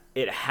that,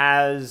 it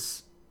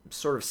has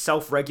sort of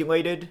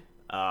self-regulated.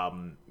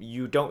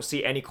 You don't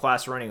see any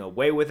class running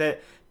away with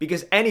it,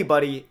 because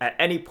anybody at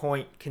any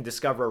point can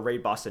discover a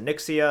Raid Boss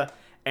Onyxia,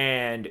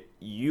 and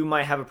you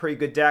might have a pretty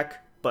good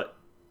deck, but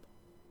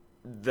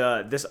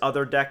this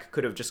other deck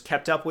could have just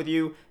kept up with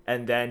you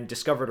and then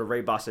discovered a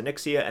Raid Boss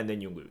Onyxia, and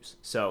then you lose.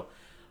 So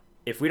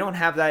if we don't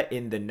have that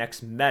in the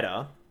next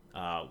meta,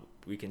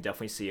 we can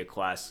definitely see a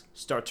class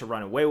start to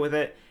run away with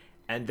it.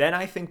 And then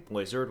I think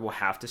Blizzard will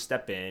have to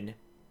step in,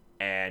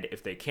 and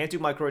if they can't do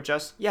micro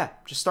adjust,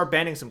 just start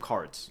banning some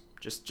cards.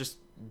 Just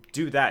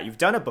do that. You've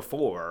done it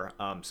before,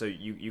 so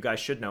you guys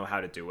should know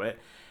how to do it.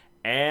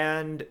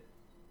 And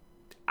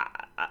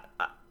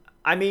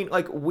I mean,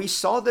 like, we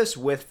saw this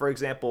with, for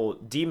example,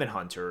 Demon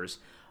Hunters,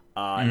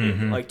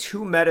 like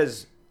 2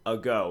 metas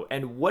ago.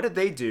 And what did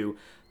they do?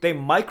 They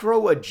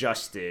micro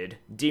adjusted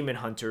Demon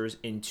Hunters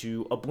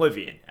into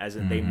Oblivion, as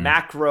in they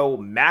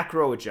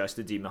macro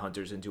adjusted Demon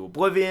Hunters into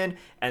Oblivion,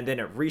 and then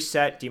it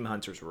reset. Demon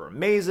Hunters were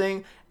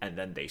amazing, and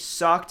then they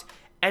sucked.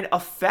 And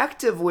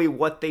effectively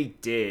what they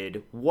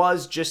did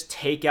was just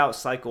take out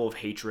Cycle of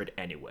Hatred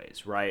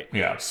anyways, right?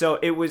 Yeah. So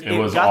it was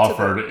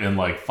offered in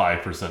like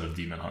 5% of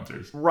Demon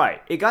Hunters.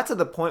 Right. It got to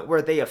the point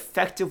where they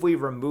effectively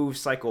removed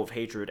Cycle of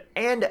Hatred.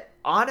 And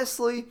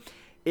honestly,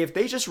 if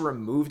they just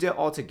removed it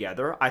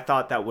altogether, I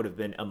thought that would have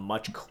been a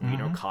much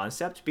cleaner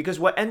concept, because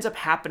what ends up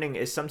happening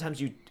is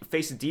sometimes you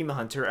face a demon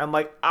hunter and I'm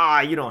like,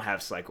 you don't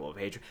have Cycle of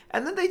Hatred.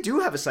 And then they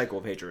do have a Cycle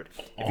of Hatred.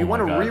 If you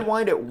want to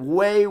rewind it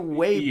way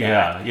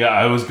back. Yeah,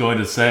 I was going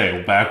to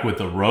say, back with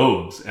the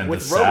rogues and the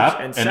sap,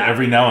 and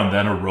every now and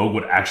then a rogue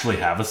would actually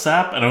have a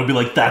sap, and I would be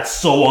like, that's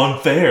so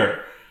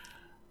unfair.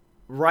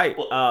 Right.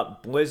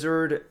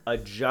 Blizzard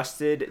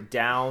adjusted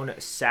down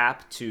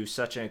sap to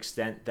such an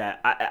extent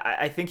that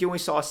I think you only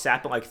saw a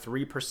sap at like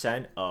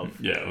 3%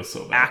 of it was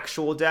so bad.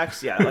 Actual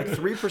decks. Yeah, like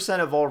 3%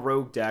 of all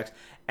rogue decks.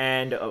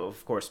 And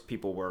of course,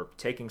 people were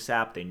taking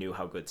sap. They knew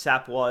how good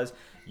sap was.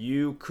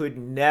 You could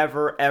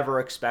never,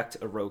 ever expect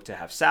a rogue to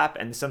have sap.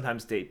 And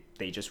sometimes they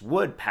just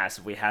would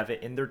passively have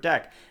it in their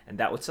deck. And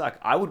that would suck.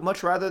 I would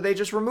much rather they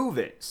just remove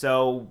it,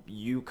 so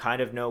you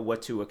kind of know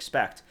what to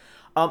expect.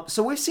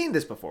 So we've seen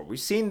this before. We've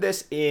seen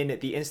this in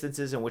the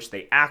instances in which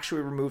they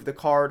actually remove the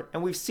card,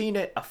 and we've seen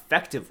it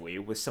effectively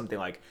with something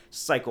like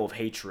Cycle of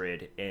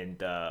Hatred in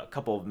the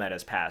couple of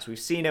metas past. We've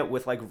seen it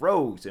with like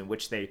rogues, in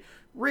which they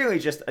really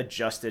just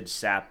adjusted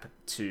sap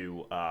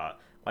to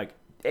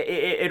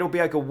it'll be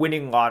like a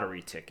winning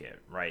lottery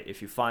ticket, right?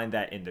 If you find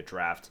that in the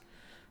draft.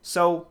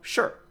 So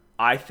sure,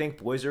 I think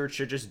Blizzard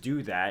should just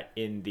do that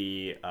in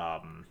the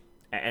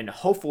and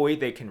hopefully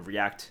they can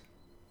react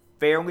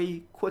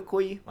fairly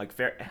quickly.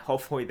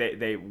 Hopefully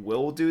they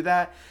will do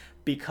that,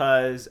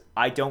 because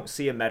I don't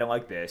see a meta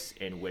like this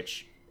in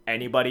which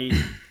anybody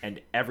and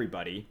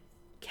everybody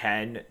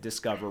can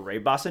discover Ray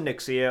Boss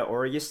Onyxia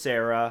or a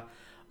Ysera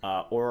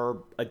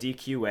or a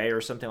DQA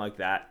or something like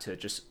that to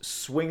just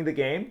swing the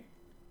game,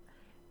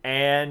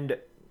 and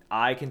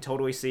I can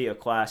totally see a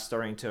class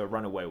starting to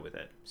run away with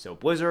it. So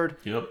Blizzard,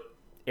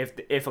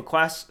 if a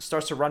class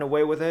starts to run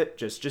away with it,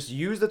 just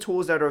use the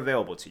tools that are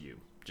available to you.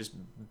 Just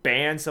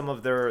ban some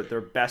of their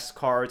best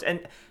cards.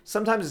 And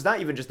sometimes it's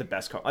not even just the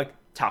best card, like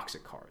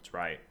toxic cards,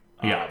 right?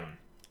 Yeah.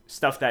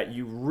 Stuff that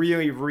you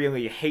really,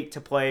 really hate to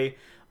play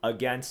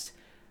against.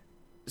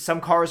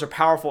 Some cards are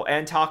powerful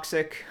and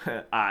toxic.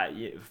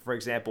 For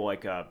example,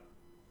 like a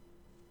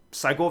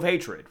Cycle of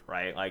Hatred,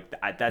 right? Like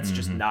that's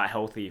just not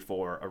healthy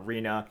for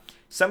Arena.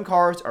 Some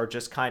cards are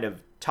just kind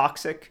of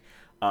toxic,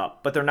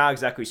 but they're not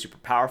exactly super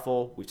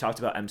powerful. We've talked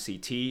about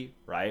MCT,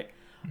 right?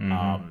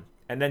 And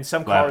then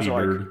some cards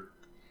are like...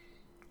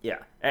 Yeah,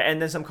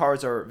 and then some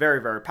cards are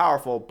very, very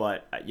powerful,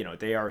 but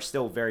they are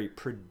still very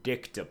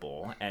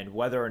predictable. And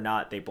whether or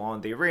not they belong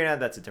in the arena,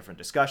 that's a different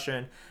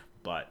discussion.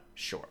 But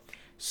sure.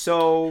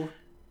 So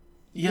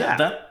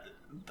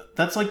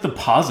that's like the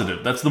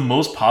positive. That's the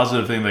most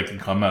positive thing that can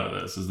come out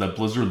of this, is that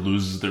Blizzard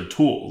loses their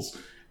tools,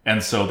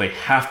 and so they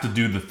have to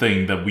do the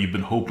thing that we've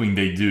been hoping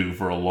they do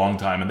for a long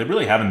time, and they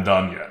really haven't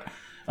done yet.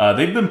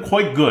 They've been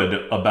quite good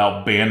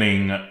about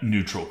banning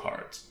neutral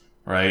cards,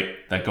 right,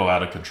 that go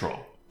out of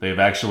control. They've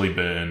actually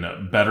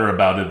been better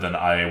about it than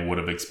I would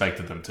have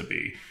expected them to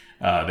be.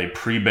 They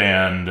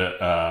pre-banned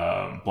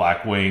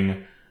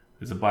Blackwing.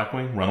 Is it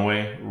Blackwing?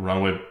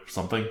 Runaway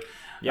something?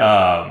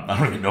 Yeah. I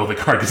don't even know the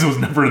card because it was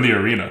never in the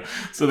arena.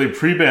 So they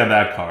pre-banned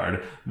that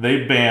card.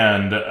 They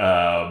banned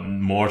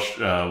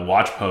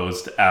Watch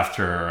Post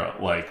after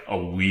like a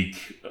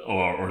week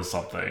or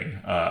something.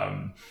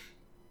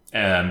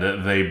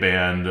 And they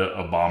banned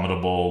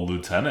Abominable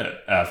Lieutenant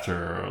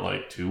after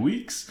like 2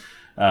 weeks.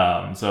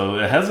 So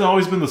it hasn't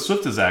always been the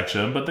swiftest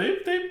action, but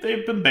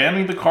they've been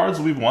banning the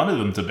cards we've wanted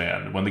them to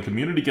ban. When the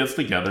community gets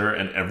together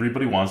and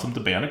everybody wants them to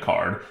ban a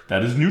card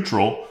that is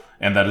neutral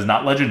and that is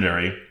not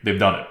legendary, they've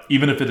done it,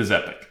 even if it is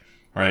epic,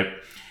 right?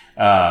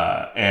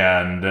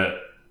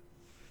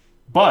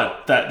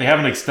 But that they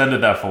haven't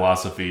extended that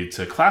philosophy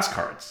to class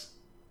cards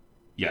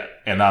yet,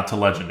 and not to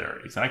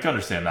legendaries. And I can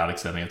understand not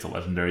extending it to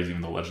legendaries,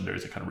 even though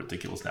legendaries are kind of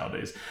ridiculous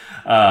nowadays.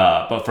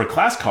 But for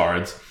class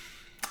cards,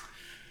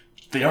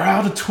 they are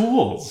out of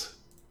tools.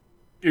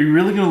 Are you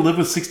really going to live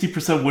with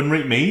 60% win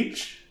rate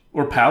mage?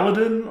 Or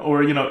paladin?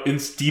 Or,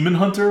 demon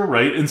hunter,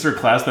 right? Insert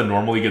class that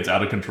normally gets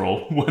out of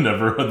control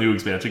whenever a new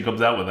expansion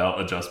comes out without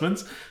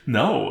adjustments?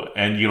 No.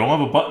 And you don't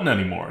have a button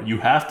anymore. You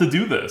have to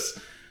do this.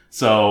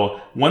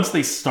 So once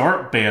they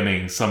start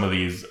banning some of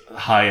these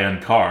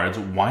high-end cards,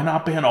 why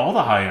not ban all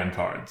the high-end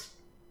cards?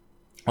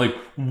 Like,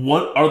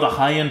 what are the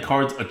high-end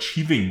cards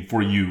achieving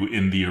for you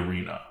in the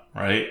arena,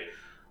 right?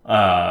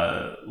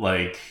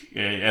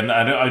 And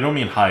I don't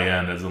mean high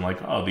end as in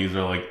like, oh, these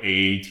are like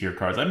A tier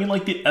cards. I mean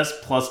like the S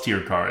plus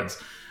tier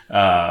cards.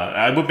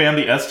 I would ban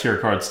the S tier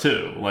cards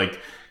too. Like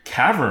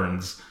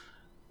Caverns,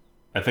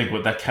 I think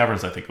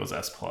was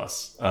S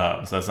plus.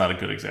 So that's not a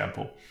good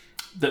example.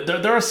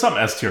 There are some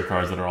S tier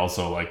cards that are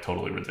also like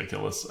totally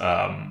ridiculous.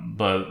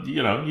 But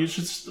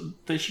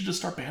they should just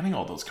start banning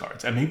all those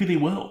cards, and maybe they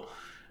will.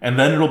 And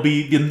then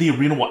the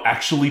arena will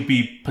actually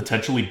be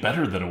potentially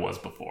better than it was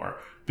before.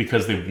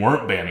 Because they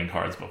weren't banning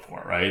cards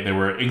before, right? They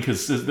were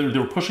inconsistent. They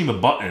were pushing the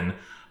button,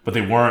 but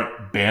they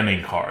weren't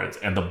banning cards.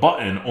 And the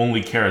button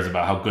only cares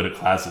about how good a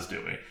class is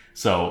doing.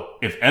 So,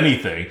 if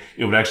anything,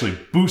 it would actually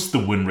boost the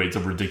win rates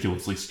of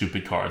ridiculously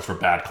stupid cards for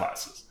bad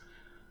classes.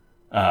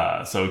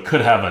 So it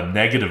could have a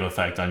negative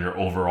effect on your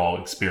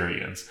overall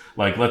experience.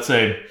 Like, let's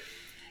say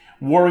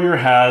Warrior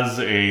has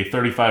a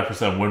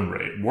 35% win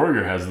rate.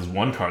 Warrior has this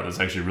one card that's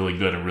actually really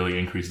good and really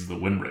increases the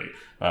win rate.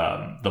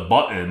 The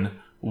button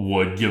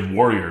would give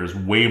Warriors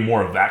way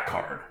more of that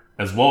card,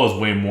 as well as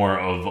way more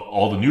of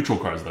all the neutral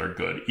cards that are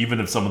good, even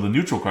if some of the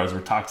neutral cards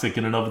were toxic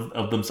in and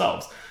of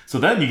themselves. So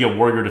then you get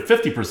Warrior to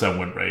 50%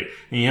 win rate,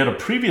 and you had a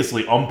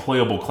previously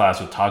unplayable class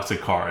with toxic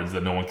cards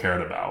that no one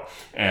cared about.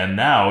 And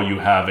now you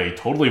have a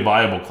totally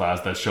viable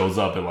class that shows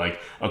up in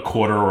like a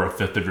quarter or a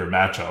fifth of your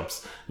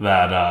matchups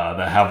that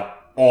have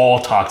all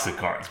toxic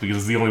cards, because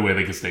it's the only way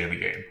they can stay in the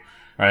game.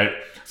 Right?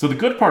 So the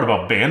good part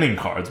about banning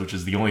cards, which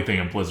is the only thing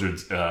in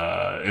Blizzard's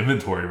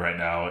inventory right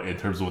now in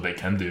terms of what they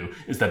can do,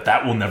 is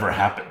that will never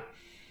happen.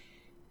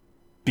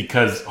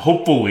 Because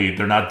hopefully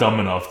they're not dumb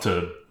enough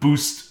to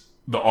boost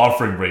the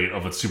offering rate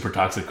of a super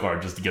toxic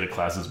card just to get a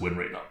class's win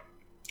rate up.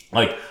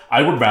 Like,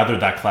 I would rather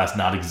that class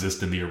not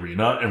exist in the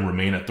arena and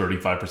remain at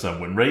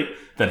 35% win rate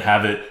than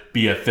have it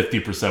be at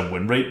 50%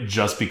 win rate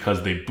just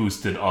because they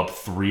boosted up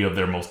 3 of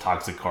their most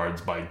toxic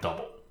cards by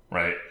double,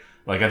 right?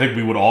 Like, I think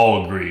we would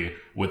all agree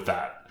with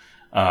that.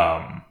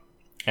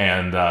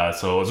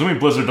 So assuming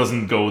Blizzard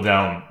doesn't go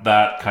down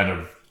that kind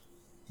of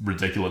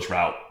ridiculous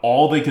route,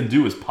 all they can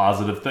do is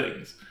positive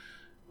things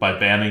by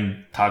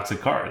banning toxic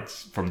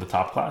cards from the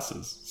top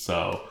classes.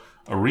 So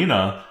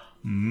Arena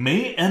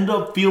may end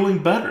up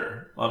feeling better.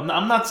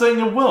 I'm not saying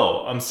it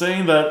will. I'm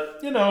saying that,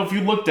 if you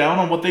look down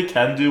on what they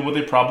can do, what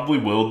they probably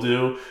will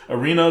do,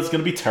 Arena is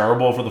going to be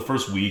terrible for the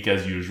first week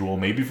as usual,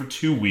 maybe for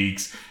 2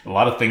 weeks. A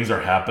lot of things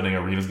are happening.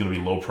 Arena is going to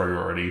be low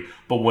priority.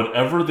 But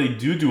whenever they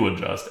do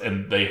adjust,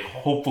 and they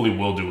hopefully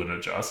will do an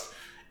adjust,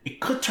 it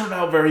could turn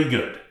out very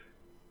good.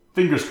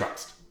 Fingers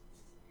crossed.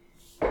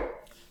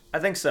 I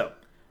think so.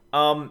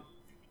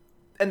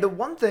 And the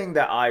one thing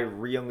that I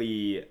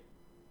really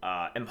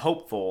am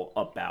hopeful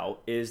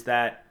about is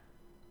that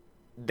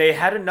they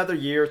had another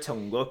year to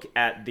look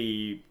at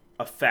the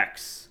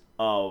effects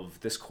of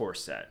this core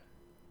set.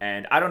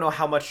 And I don't know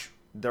how much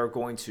they're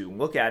going to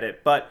look at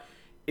it, but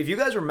if you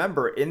guys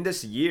remember, in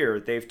this year,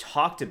 they've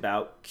talked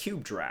about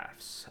cube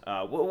drafts,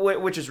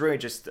 which is really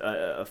just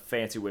a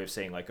fancy way of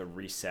saying like a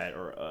reset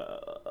or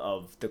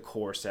of the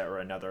core set or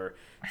another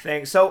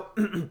thing. So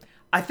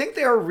I think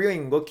they are really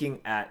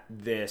looking at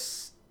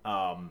this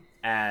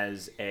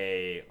as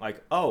a,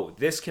 like, oh,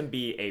 this can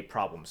be a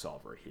problem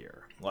solver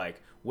here.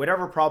 Like,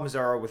 whatever problems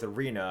there are with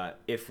Arena,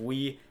 if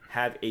we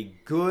have a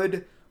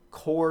good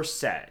core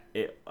set,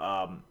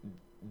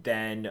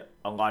 then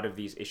a lot of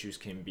these issues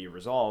can be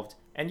resolved.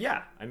 And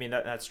yeah, I mean,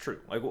 that's true.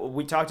 Like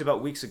we talked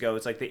about weeks ago,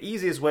 it's like the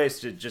easiest way is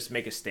to just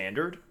make a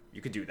standard.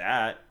 You could do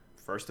that,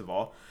 first of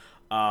all.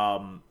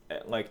 So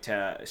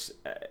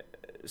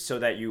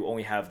that you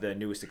only have the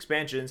newest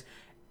expansions.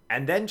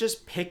 And then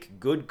just pick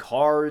good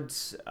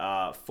cards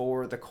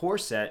for the core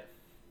set,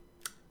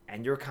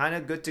 and you're kind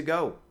of good to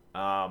go.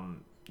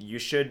 You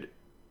should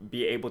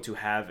be able to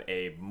have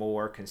a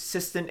more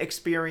consistent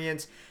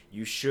experience.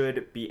 You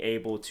should be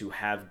able to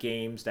have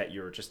games that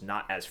you're just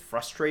not as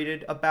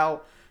frustrated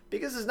about,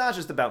 because it's not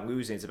just about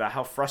losing, it's about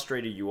how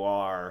frustrated you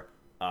are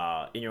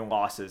in your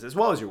losses as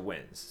well as your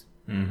wins.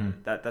 Mm-hmm.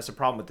 That's a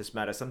problem with this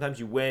meta. Sometimes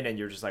you win and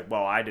you're just like,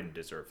 well, I didn't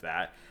deserve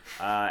that.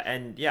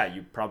 And yeah,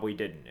 you probably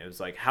didn't. It was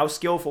like, how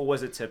skillful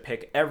was it to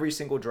pick every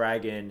single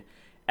dragon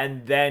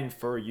and then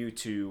for you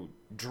to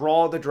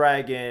draw the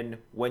dragon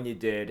when you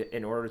did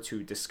in order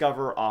to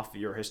discover off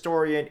your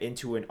historian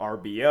into an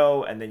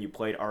RBO, and then you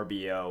played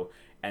RBO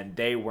and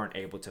they weren't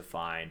able to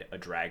find a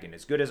dragon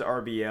as good as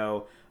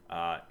RBO,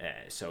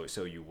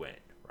 so you win,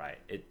 right?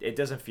 It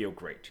doesn't feel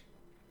great.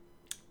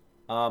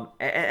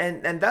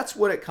 And that's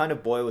what it kind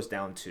of boils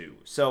down to.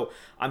 So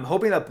I'm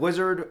hoping that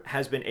Blizzard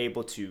has been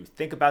able to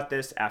think about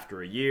this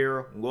after a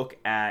year, look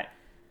at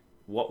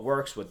what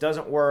works, what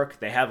doesn't work.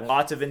 They have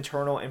lots of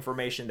internal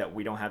information that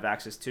we don't have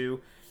access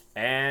to,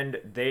 and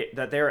they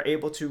are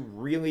able to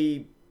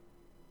really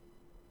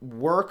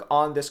work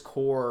on this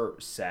core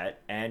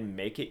set and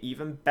make it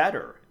even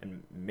better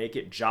and make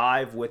it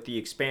jive with the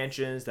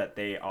expansions that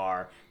they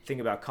are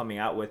thinking about coming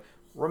out with.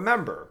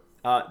 Remember,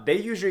 they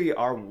usually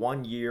are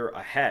 1 year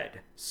ahead.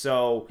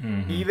 So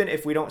even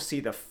if we don't see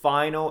the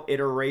final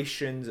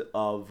iterations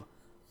of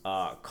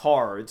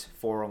cards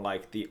for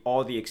like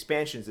all the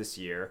expansions this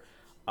year,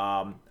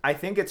 I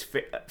think it's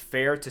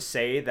fair to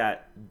say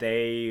that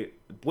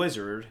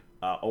Blizzard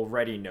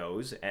already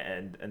knows,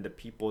 and the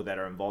people that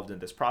are involved in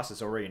this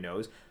process already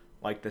knows,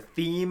 like the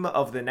theme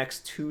of the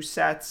next 2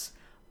 sets,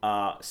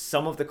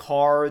 some of the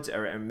cards,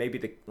 or maybe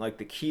the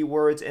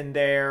keywords in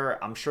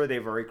there. I'm sure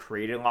they've already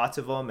created lots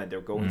of them, and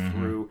they're going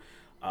through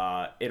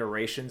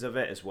iterations of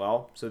it as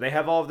well. So they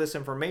have all of this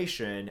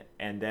information,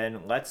 and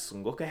then let's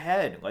look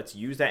ahead. Let's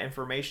use that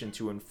information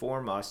to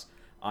inform us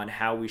on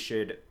how we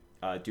should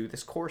do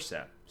this core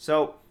set.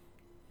 So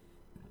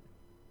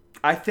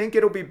I think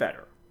it'll be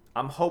better.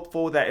 I'm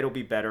hopeful that it'll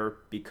be better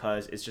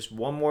because it's just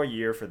 1 more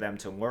year for them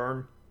to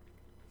learn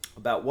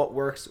about what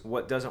works,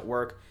 what doesn't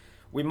work.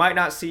 We might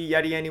not see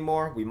Yeti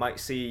anymore. We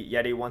might see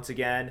Yeti once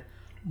again.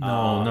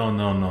 No.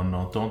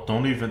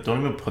 Don't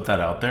even put that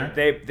out there.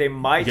 They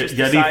might just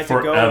Yeti decide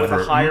to go with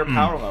forever. a higher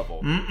power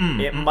level.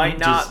 It might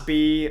not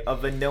be a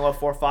vanilla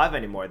 4.5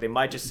 anymore. They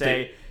might just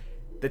say,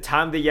 the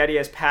time the Yeti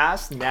has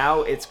passed,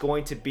 now it's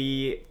going to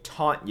be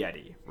Taunt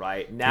Yeti,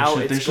 right? Now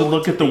they should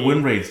look at the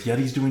win rates.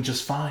 Yeti's doing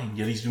just fine.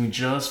 Yeti's doing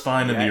just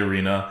fine in the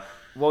arena.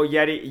 Well,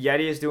 Yeti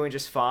is doing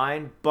just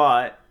fine,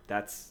 but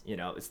that's,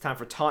 it's time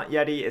for Taunt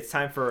Yeti. It's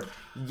time for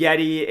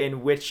Yeti,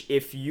 in which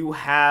if you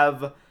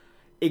have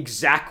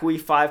exactly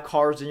 5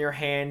 cards in your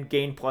hand,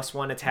 gain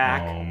 +1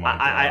 attack. Oh my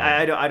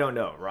God. I don't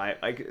know,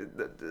 right? Like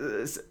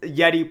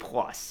Yeti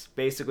plus,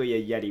 basically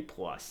a Yeti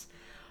plus.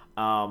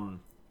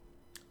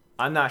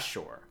 I'm not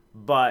sure,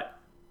 but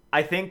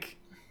I think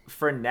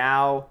for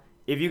now,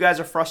 if you guys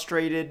are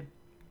frustrated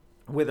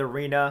with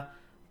Arena,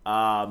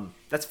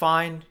 that's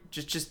fine.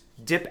 Just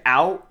dip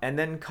out and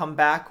then come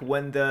back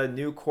when the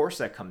new core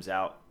set comes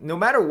out. No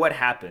matter what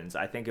happens,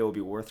 I think it will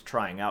be worth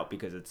trying out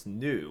because it's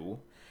new,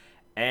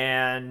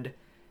 and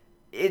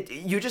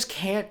you just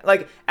can't,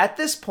 like, at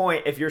this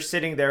point, if you're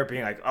sitting there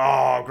being like,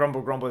 oh,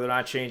 grumble, they're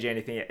not changing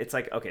anything, it's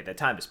like, okay, the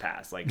time has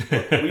passed. Like,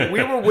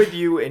 we were with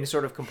you in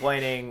sort of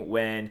complaining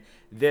when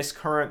this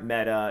current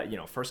meta,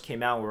 first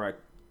came out. We were like,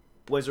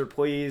 Blizzard,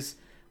 please,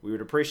 we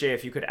would appreciate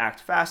if you could act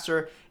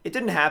faster. It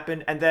didn't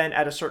happen, and then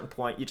at a certain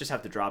point, you just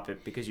have to drop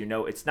it because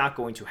it's not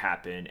going to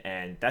happen,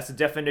 and that's the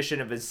definition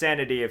of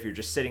insanity if you're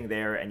just sitting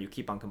there and you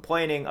keep on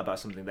complaining about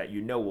something that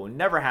will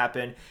never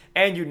happen,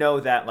 and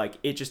that, like,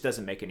 it just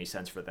doesn't make any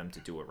sense for them to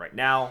do it right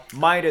now.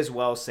 Might as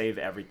well save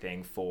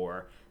everything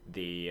for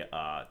the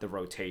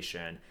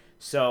rotation.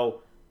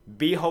 So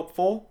be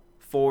hopeful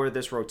for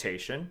this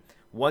rotation.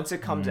 Once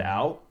it comes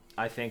out,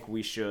 I think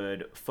we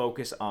should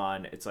focus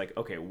on, it's like,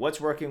 okay,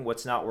 what's working,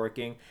 what's not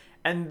working,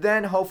 and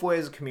then hopefully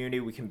as a community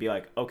we can be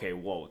like, okay,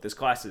 whoa, this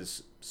class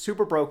is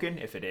super broken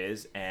if it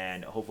is,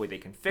 and hopefully they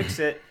can fix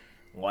it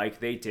like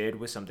they did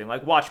with something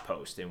like Watch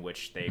Post, in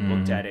which they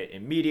looked at it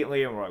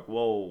immediately and were like,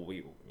 whoa,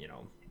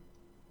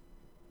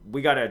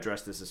 we got to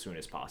address this as soon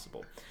as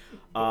possible.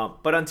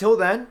 But until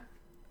then,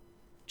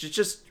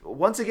 just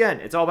once again,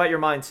 it's all about your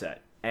mindset,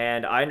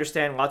 and I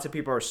understand lots of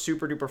people are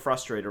super duper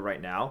frustrated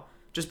right now.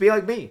 Just be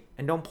like me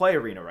and don't play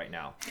Arena right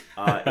now.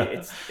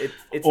 It's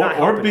not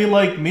helping. Or be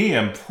like me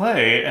and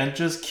play and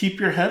just keep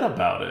your head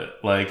about it.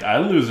 Like, I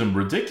lose in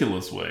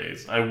ridiculous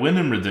ways. I win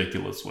in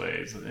ridiculous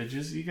ways.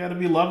 You got to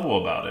be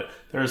level about it.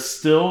 There's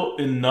still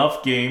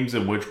enough games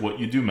in which what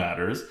you do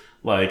matters.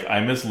 Like, I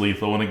missed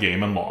lethal in a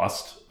game and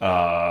lost,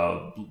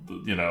 like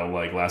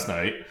last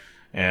night.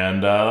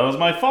 And that was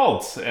my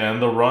fault. And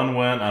the run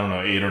went,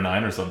 8 or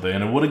 9 or something.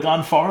 And it would have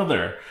gone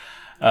farther.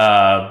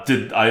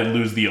 Did I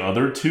lose the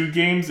other 2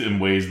 games in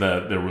ways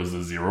that there was a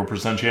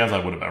 0% chance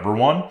I would have ever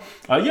won?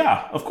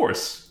 Yeah, of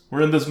course.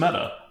 We're in this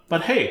meta.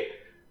 But hey,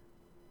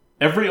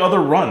 every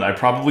other run, I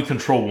probably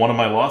control one of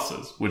my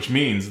losses, which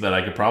means that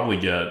I could probably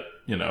get,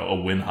 a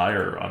win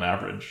higher on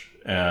average.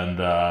 And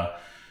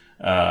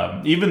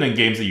even in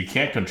games that you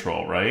can't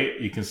control, right?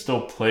 You can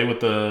still play on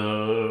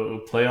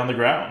the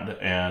ground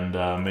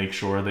and make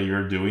sure that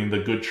you're doing the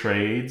good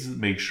trades,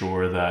 make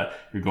sure that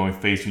you're going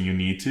face when you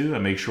need to,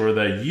 and make sure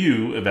that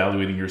you,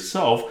 evaluating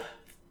yourself,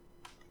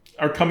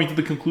 are coming to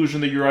the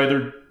conclusion that you're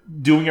either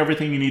doing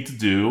everything you need to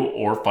do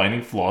or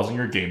finding flaws in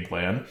your game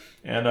plan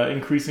and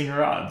increasing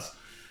your odds.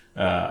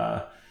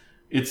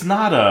 It's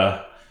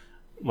not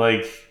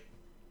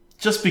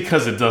just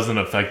because it doesn't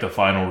affect the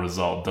final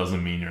result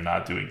doesn't mean you're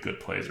not doing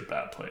good plays or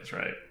bad plays,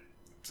 right?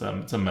 It's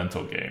a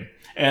mental game.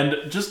 And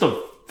just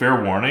a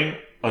fair warning,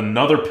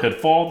 another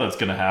pitfall that's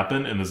going to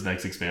happen in this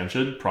next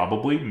expansion,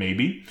 probably,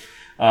 maybe,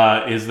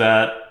 is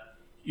that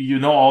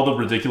all the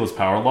ridiculous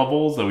power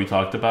levels that we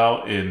talked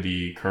about in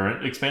the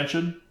current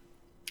expansion,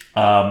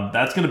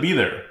 that's going to be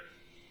there.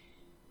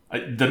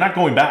 They're not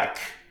going back.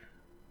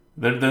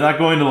 They're not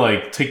going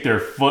to take their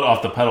foot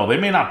off the pedal. They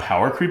may not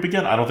power creep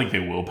again. I don't think they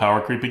will power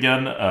creep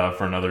again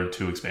for another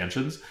 2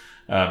 expansions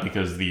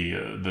because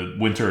the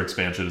winter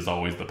expansion is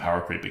always the power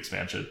creep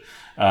expansion.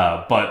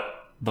 But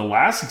the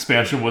last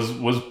expansion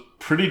was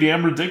pretty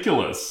damn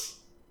ridiculous.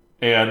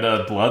 And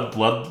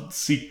Blood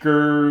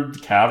Seeker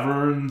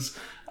Caverns.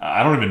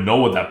 I don't even know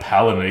what that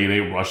Paladin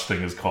 8/8 Rush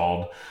thing is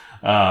called.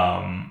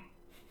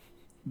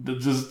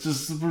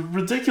 Just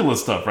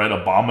ridiculous stuff, right?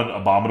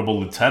 Abominable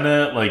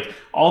Lieutenant,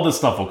 all this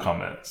stuff will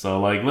come in. So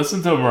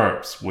listen to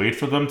Merps, wait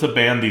for them to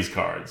ban these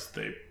cards.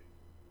 They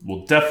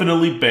will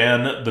definitely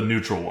ban the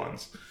neutral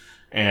ones,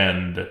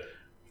 and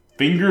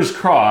fingers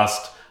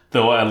crossed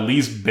they'll at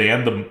least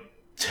ban the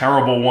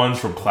terrible ones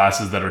from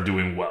classes that are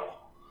doing well,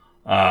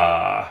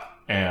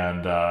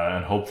 and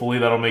hopefully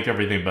that'll make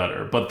everything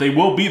better. But they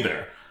will be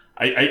there.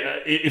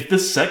 If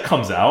this set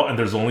comes out and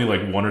there's only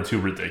 1 or 2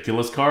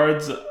 ridiculous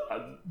cards,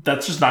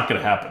 that's just not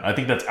going to happen. I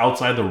think that's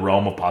outside the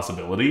realm of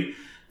possibility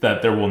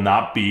that there will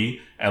not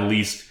be at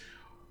least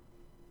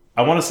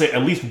 1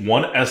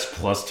 S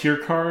plus tier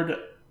card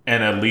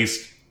and at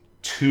least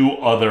 2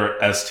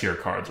 other S tier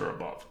cards or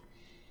above.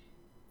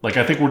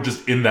 I think we're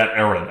just in that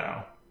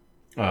era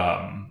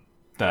now.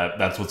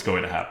 that's what's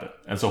going to happen.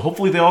 And so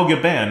hopefully they all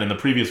get banned and the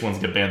previous ones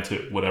get banned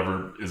too,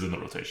 whatever is in the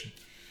rotation.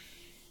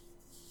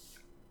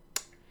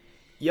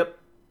 Yep.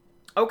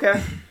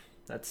 Okay.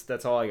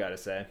 That's all I got to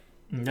say.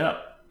 Yeah,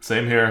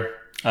 same here.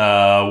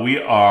 We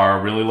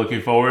are really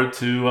looking forward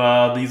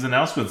to these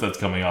announcements that's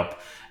coming up.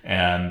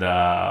 And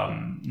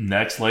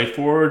next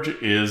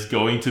Lightforge is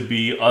going to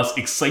be us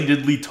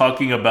excitedly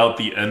talking about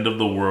the end of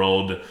the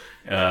world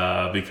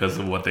because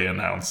of what they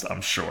announced,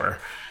 I'm sure.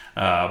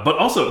 But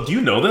also, do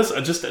you know this?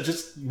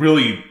 Just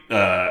really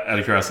out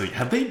of curiosity,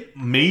 have they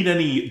made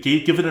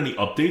given any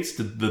updates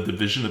to the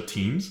division of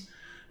teams?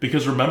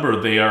 Because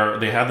remember, they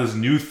have this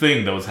new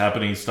thing that was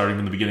happening starting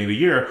from the beginning of the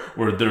year,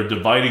 where they're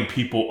dividing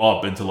people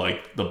up into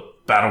like the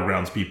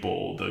battlegrounds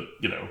people, the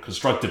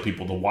constructed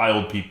people, the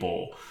wild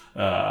people,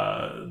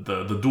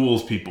 the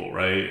duels people,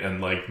 right?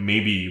 And like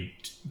maybe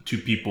two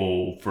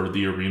people for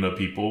the arena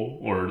people,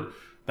 or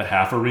the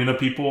half arena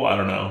people. I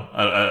don't know.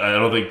 I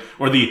don't think,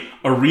 or the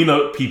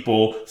arena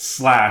people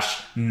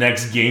 /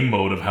 next game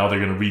mode of how they're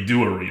going to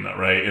redo arena,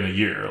 right, in a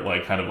year,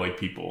 like kind of like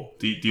people.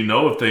 Do you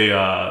know if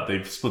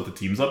they've split the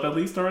teams up at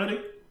least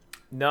already?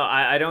 No,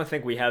 I don't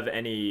think we have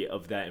any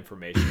of that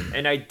information.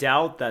 And I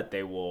doubt that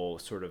they will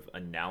sort of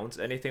announce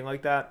anything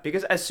like that.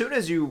 Because as soon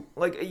as you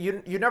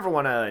never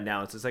want to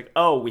announce, it's like,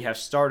 oh, we have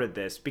started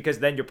this. Because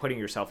then you're putting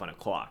yourself on a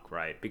clock,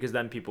 right? Because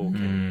then people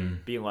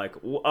can be like,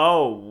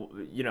 oh,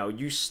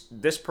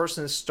 this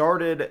person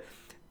started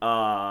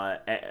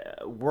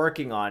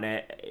working on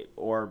it.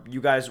 Or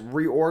you guys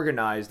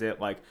reorganized it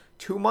like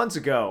 2 months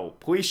ago.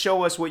 Please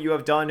show us what you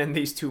have done in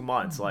these 2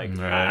 months. Like,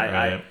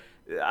 Right.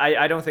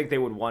 I don't think they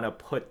would want to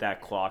put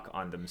that clock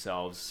on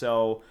themselves.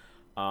 So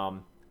I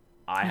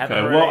haven't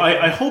heard well,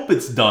 I hope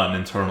it's done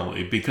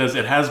internally, because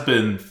it has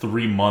been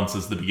 3 months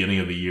since the beginning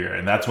of the year,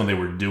 and that's when they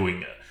were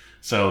doing it.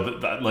 So,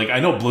 like, I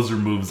know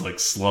Blizzard moves like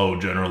slow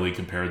generally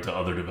compared to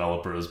other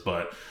developers,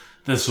 but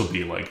this will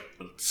be like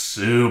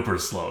super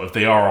slow. If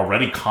they are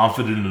already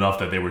confident enough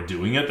that they were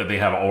doing it, that they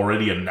have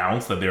already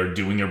announced that they are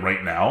doing it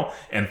right now,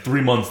 and 3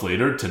 months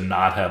later to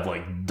not have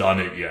like done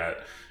it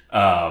yet.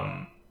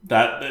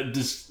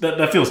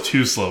 That feels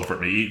too slow to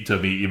me,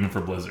 even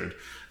for Blizzard.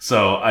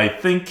 So I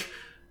think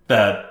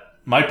that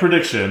my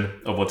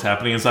prediction of what's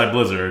happening inside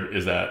Blizzard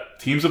is that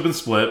teams have been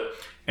split,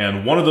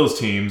 and one of those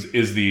teams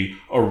is the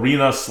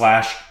arena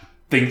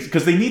 / things,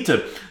 because they need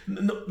to.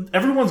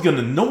 No one's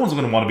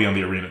gonna want to be on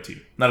the arena team.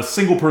 Not a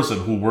single person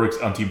who works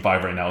on Team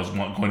 5 right now is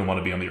going to want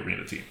to be on the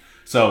arena team.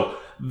 So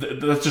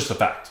that's just a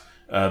fact.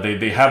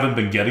 They haven't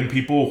been getting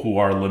people who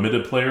are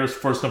limited players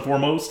first and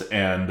foremost,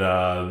 and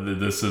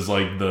this is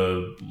like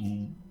the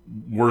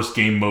worst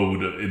game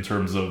mode in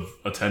terms of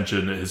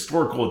attention,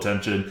 historical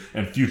attention,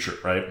 and future,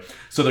 right?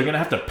 So they're going to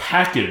have to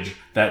package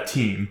that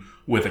team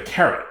with a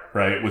carrot,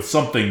 right? With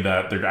something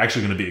that they're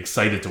actually going to be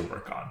excited to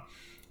work on.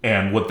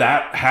 And what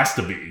that has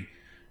to be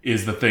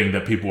is the thing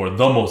that people are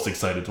the most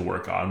excited to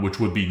work on, which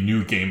would be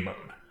new game mode.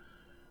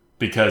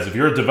 Because if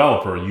you're a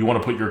developer, you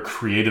want to put your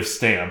creative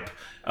stamp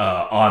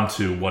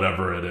onto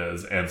whatever it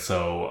is. And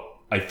so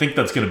I think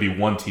that's going to be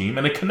one team,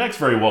 and it connects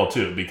very well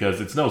too, because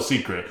it's no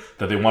secret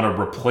that they want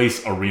to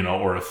replace Arena,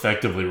 or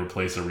effectively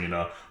replace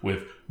Arena,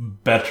 with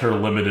better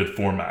limited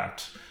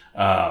format.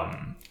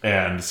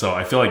 And so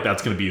I feel like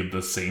that's going to be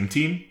the same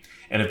team.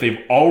 And if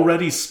they've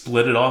already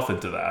split it off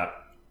into that,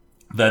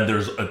 then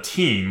there's a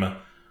team,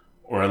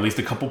 or at least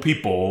a couple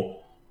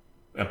people,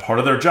 and part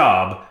of their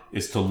job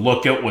is to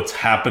look at what's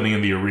happening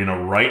in the arena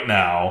right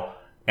now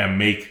and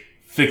make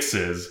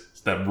fixes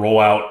that roll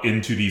out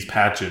into these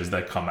patches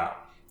that come out.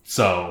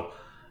 So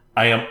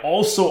I am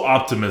also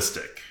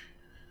optimistic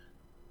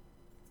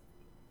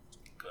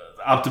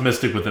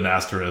with an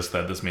asterisk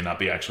that this may not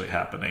be actually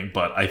happening,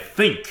 but I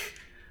think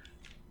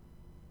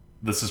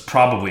this is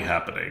probably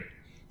happening.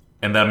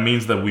 And that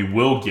means that we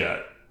will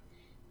get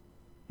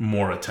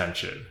more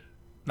attention.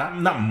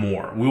 Not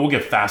more. We will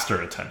get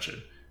faster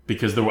attention,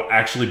 because there will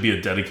actually be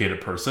a dedicated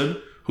person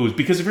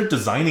because if you're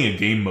designing a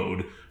game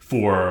mode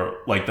for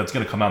like that's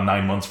going to come out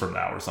 9 months from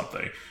now or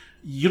something,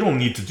 you don't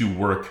need to do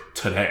work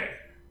today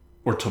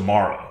or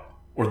tomorrow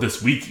or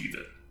this week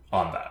even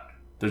on that.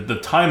 The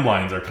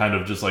timelines are kind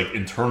of just like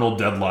internal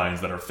deadlines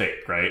that are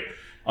fake, right?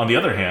 On the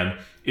other hand,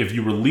 if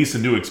you release a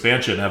new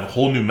expansion and have a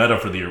whole new meta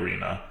for the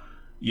arena,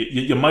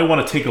 you might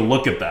want to take a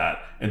look at that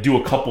and do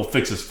a couple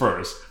fixes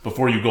first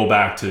before you go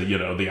back to,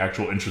 the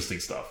actual interesting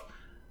stuff.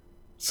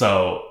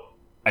 So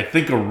I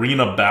think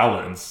arena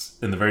balance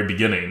in the very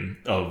beginning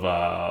of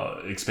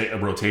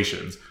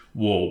rotations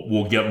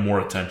will get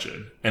more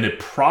attention. And it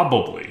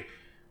probably,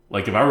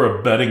 like if I were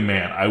a betting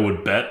man, I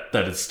would bet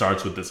that it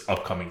starts with this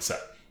upcoming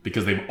set,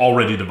 because they've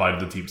already divided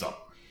the teams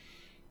up.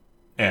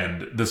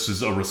 And this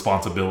is a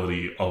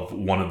responsibility of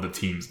one of the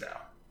teams now.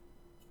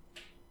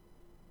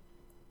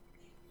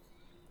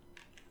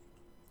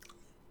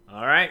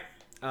 All right.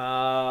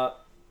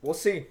 We'll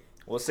see.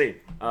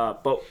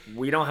 But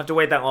we don't have to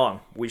wait that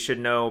long. We should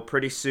know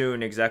pretty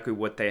soon exactly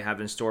what they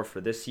have in store for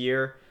this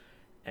year.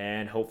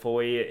 And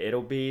hopefully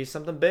it'll be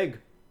something big.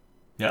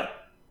 Yeah.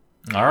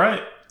 All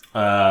right.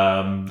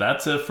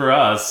 That's it for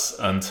us.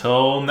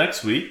 Until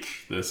next week,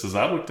 this is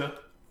ADWCTA.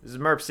 This is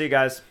Merps. See you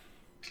guys.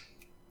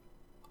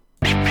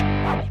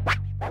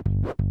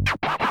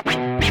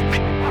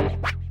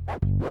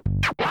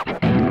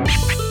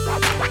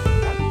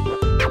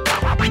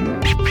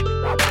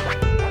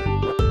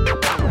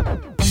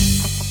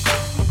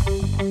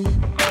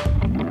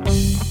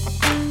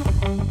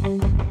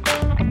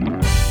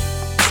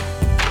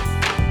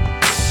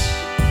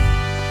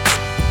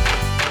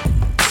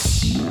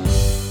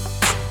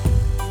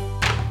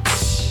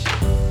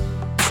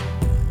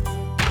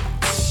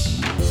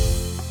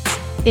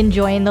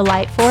 Enjoying the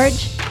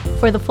Lightforge?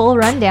 For the full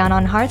rundown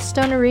on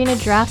Hearthstone Arena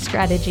draft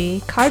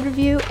strategy, card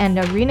review, and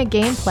arena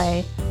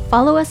gameplay,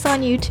 follow us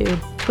on YouTube,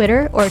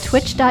 Twitter, or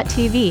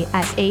twitch.tv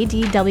at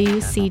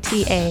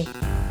ADWCTA.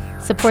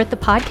 Support the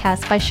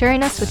podcast by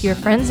sharing us with your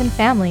friends and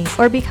family,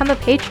 or become a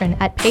patron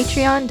at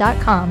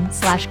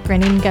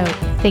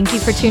patreon.com/grinninggoat. Thank you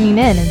for tuning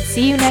in, and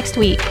see you next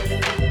week.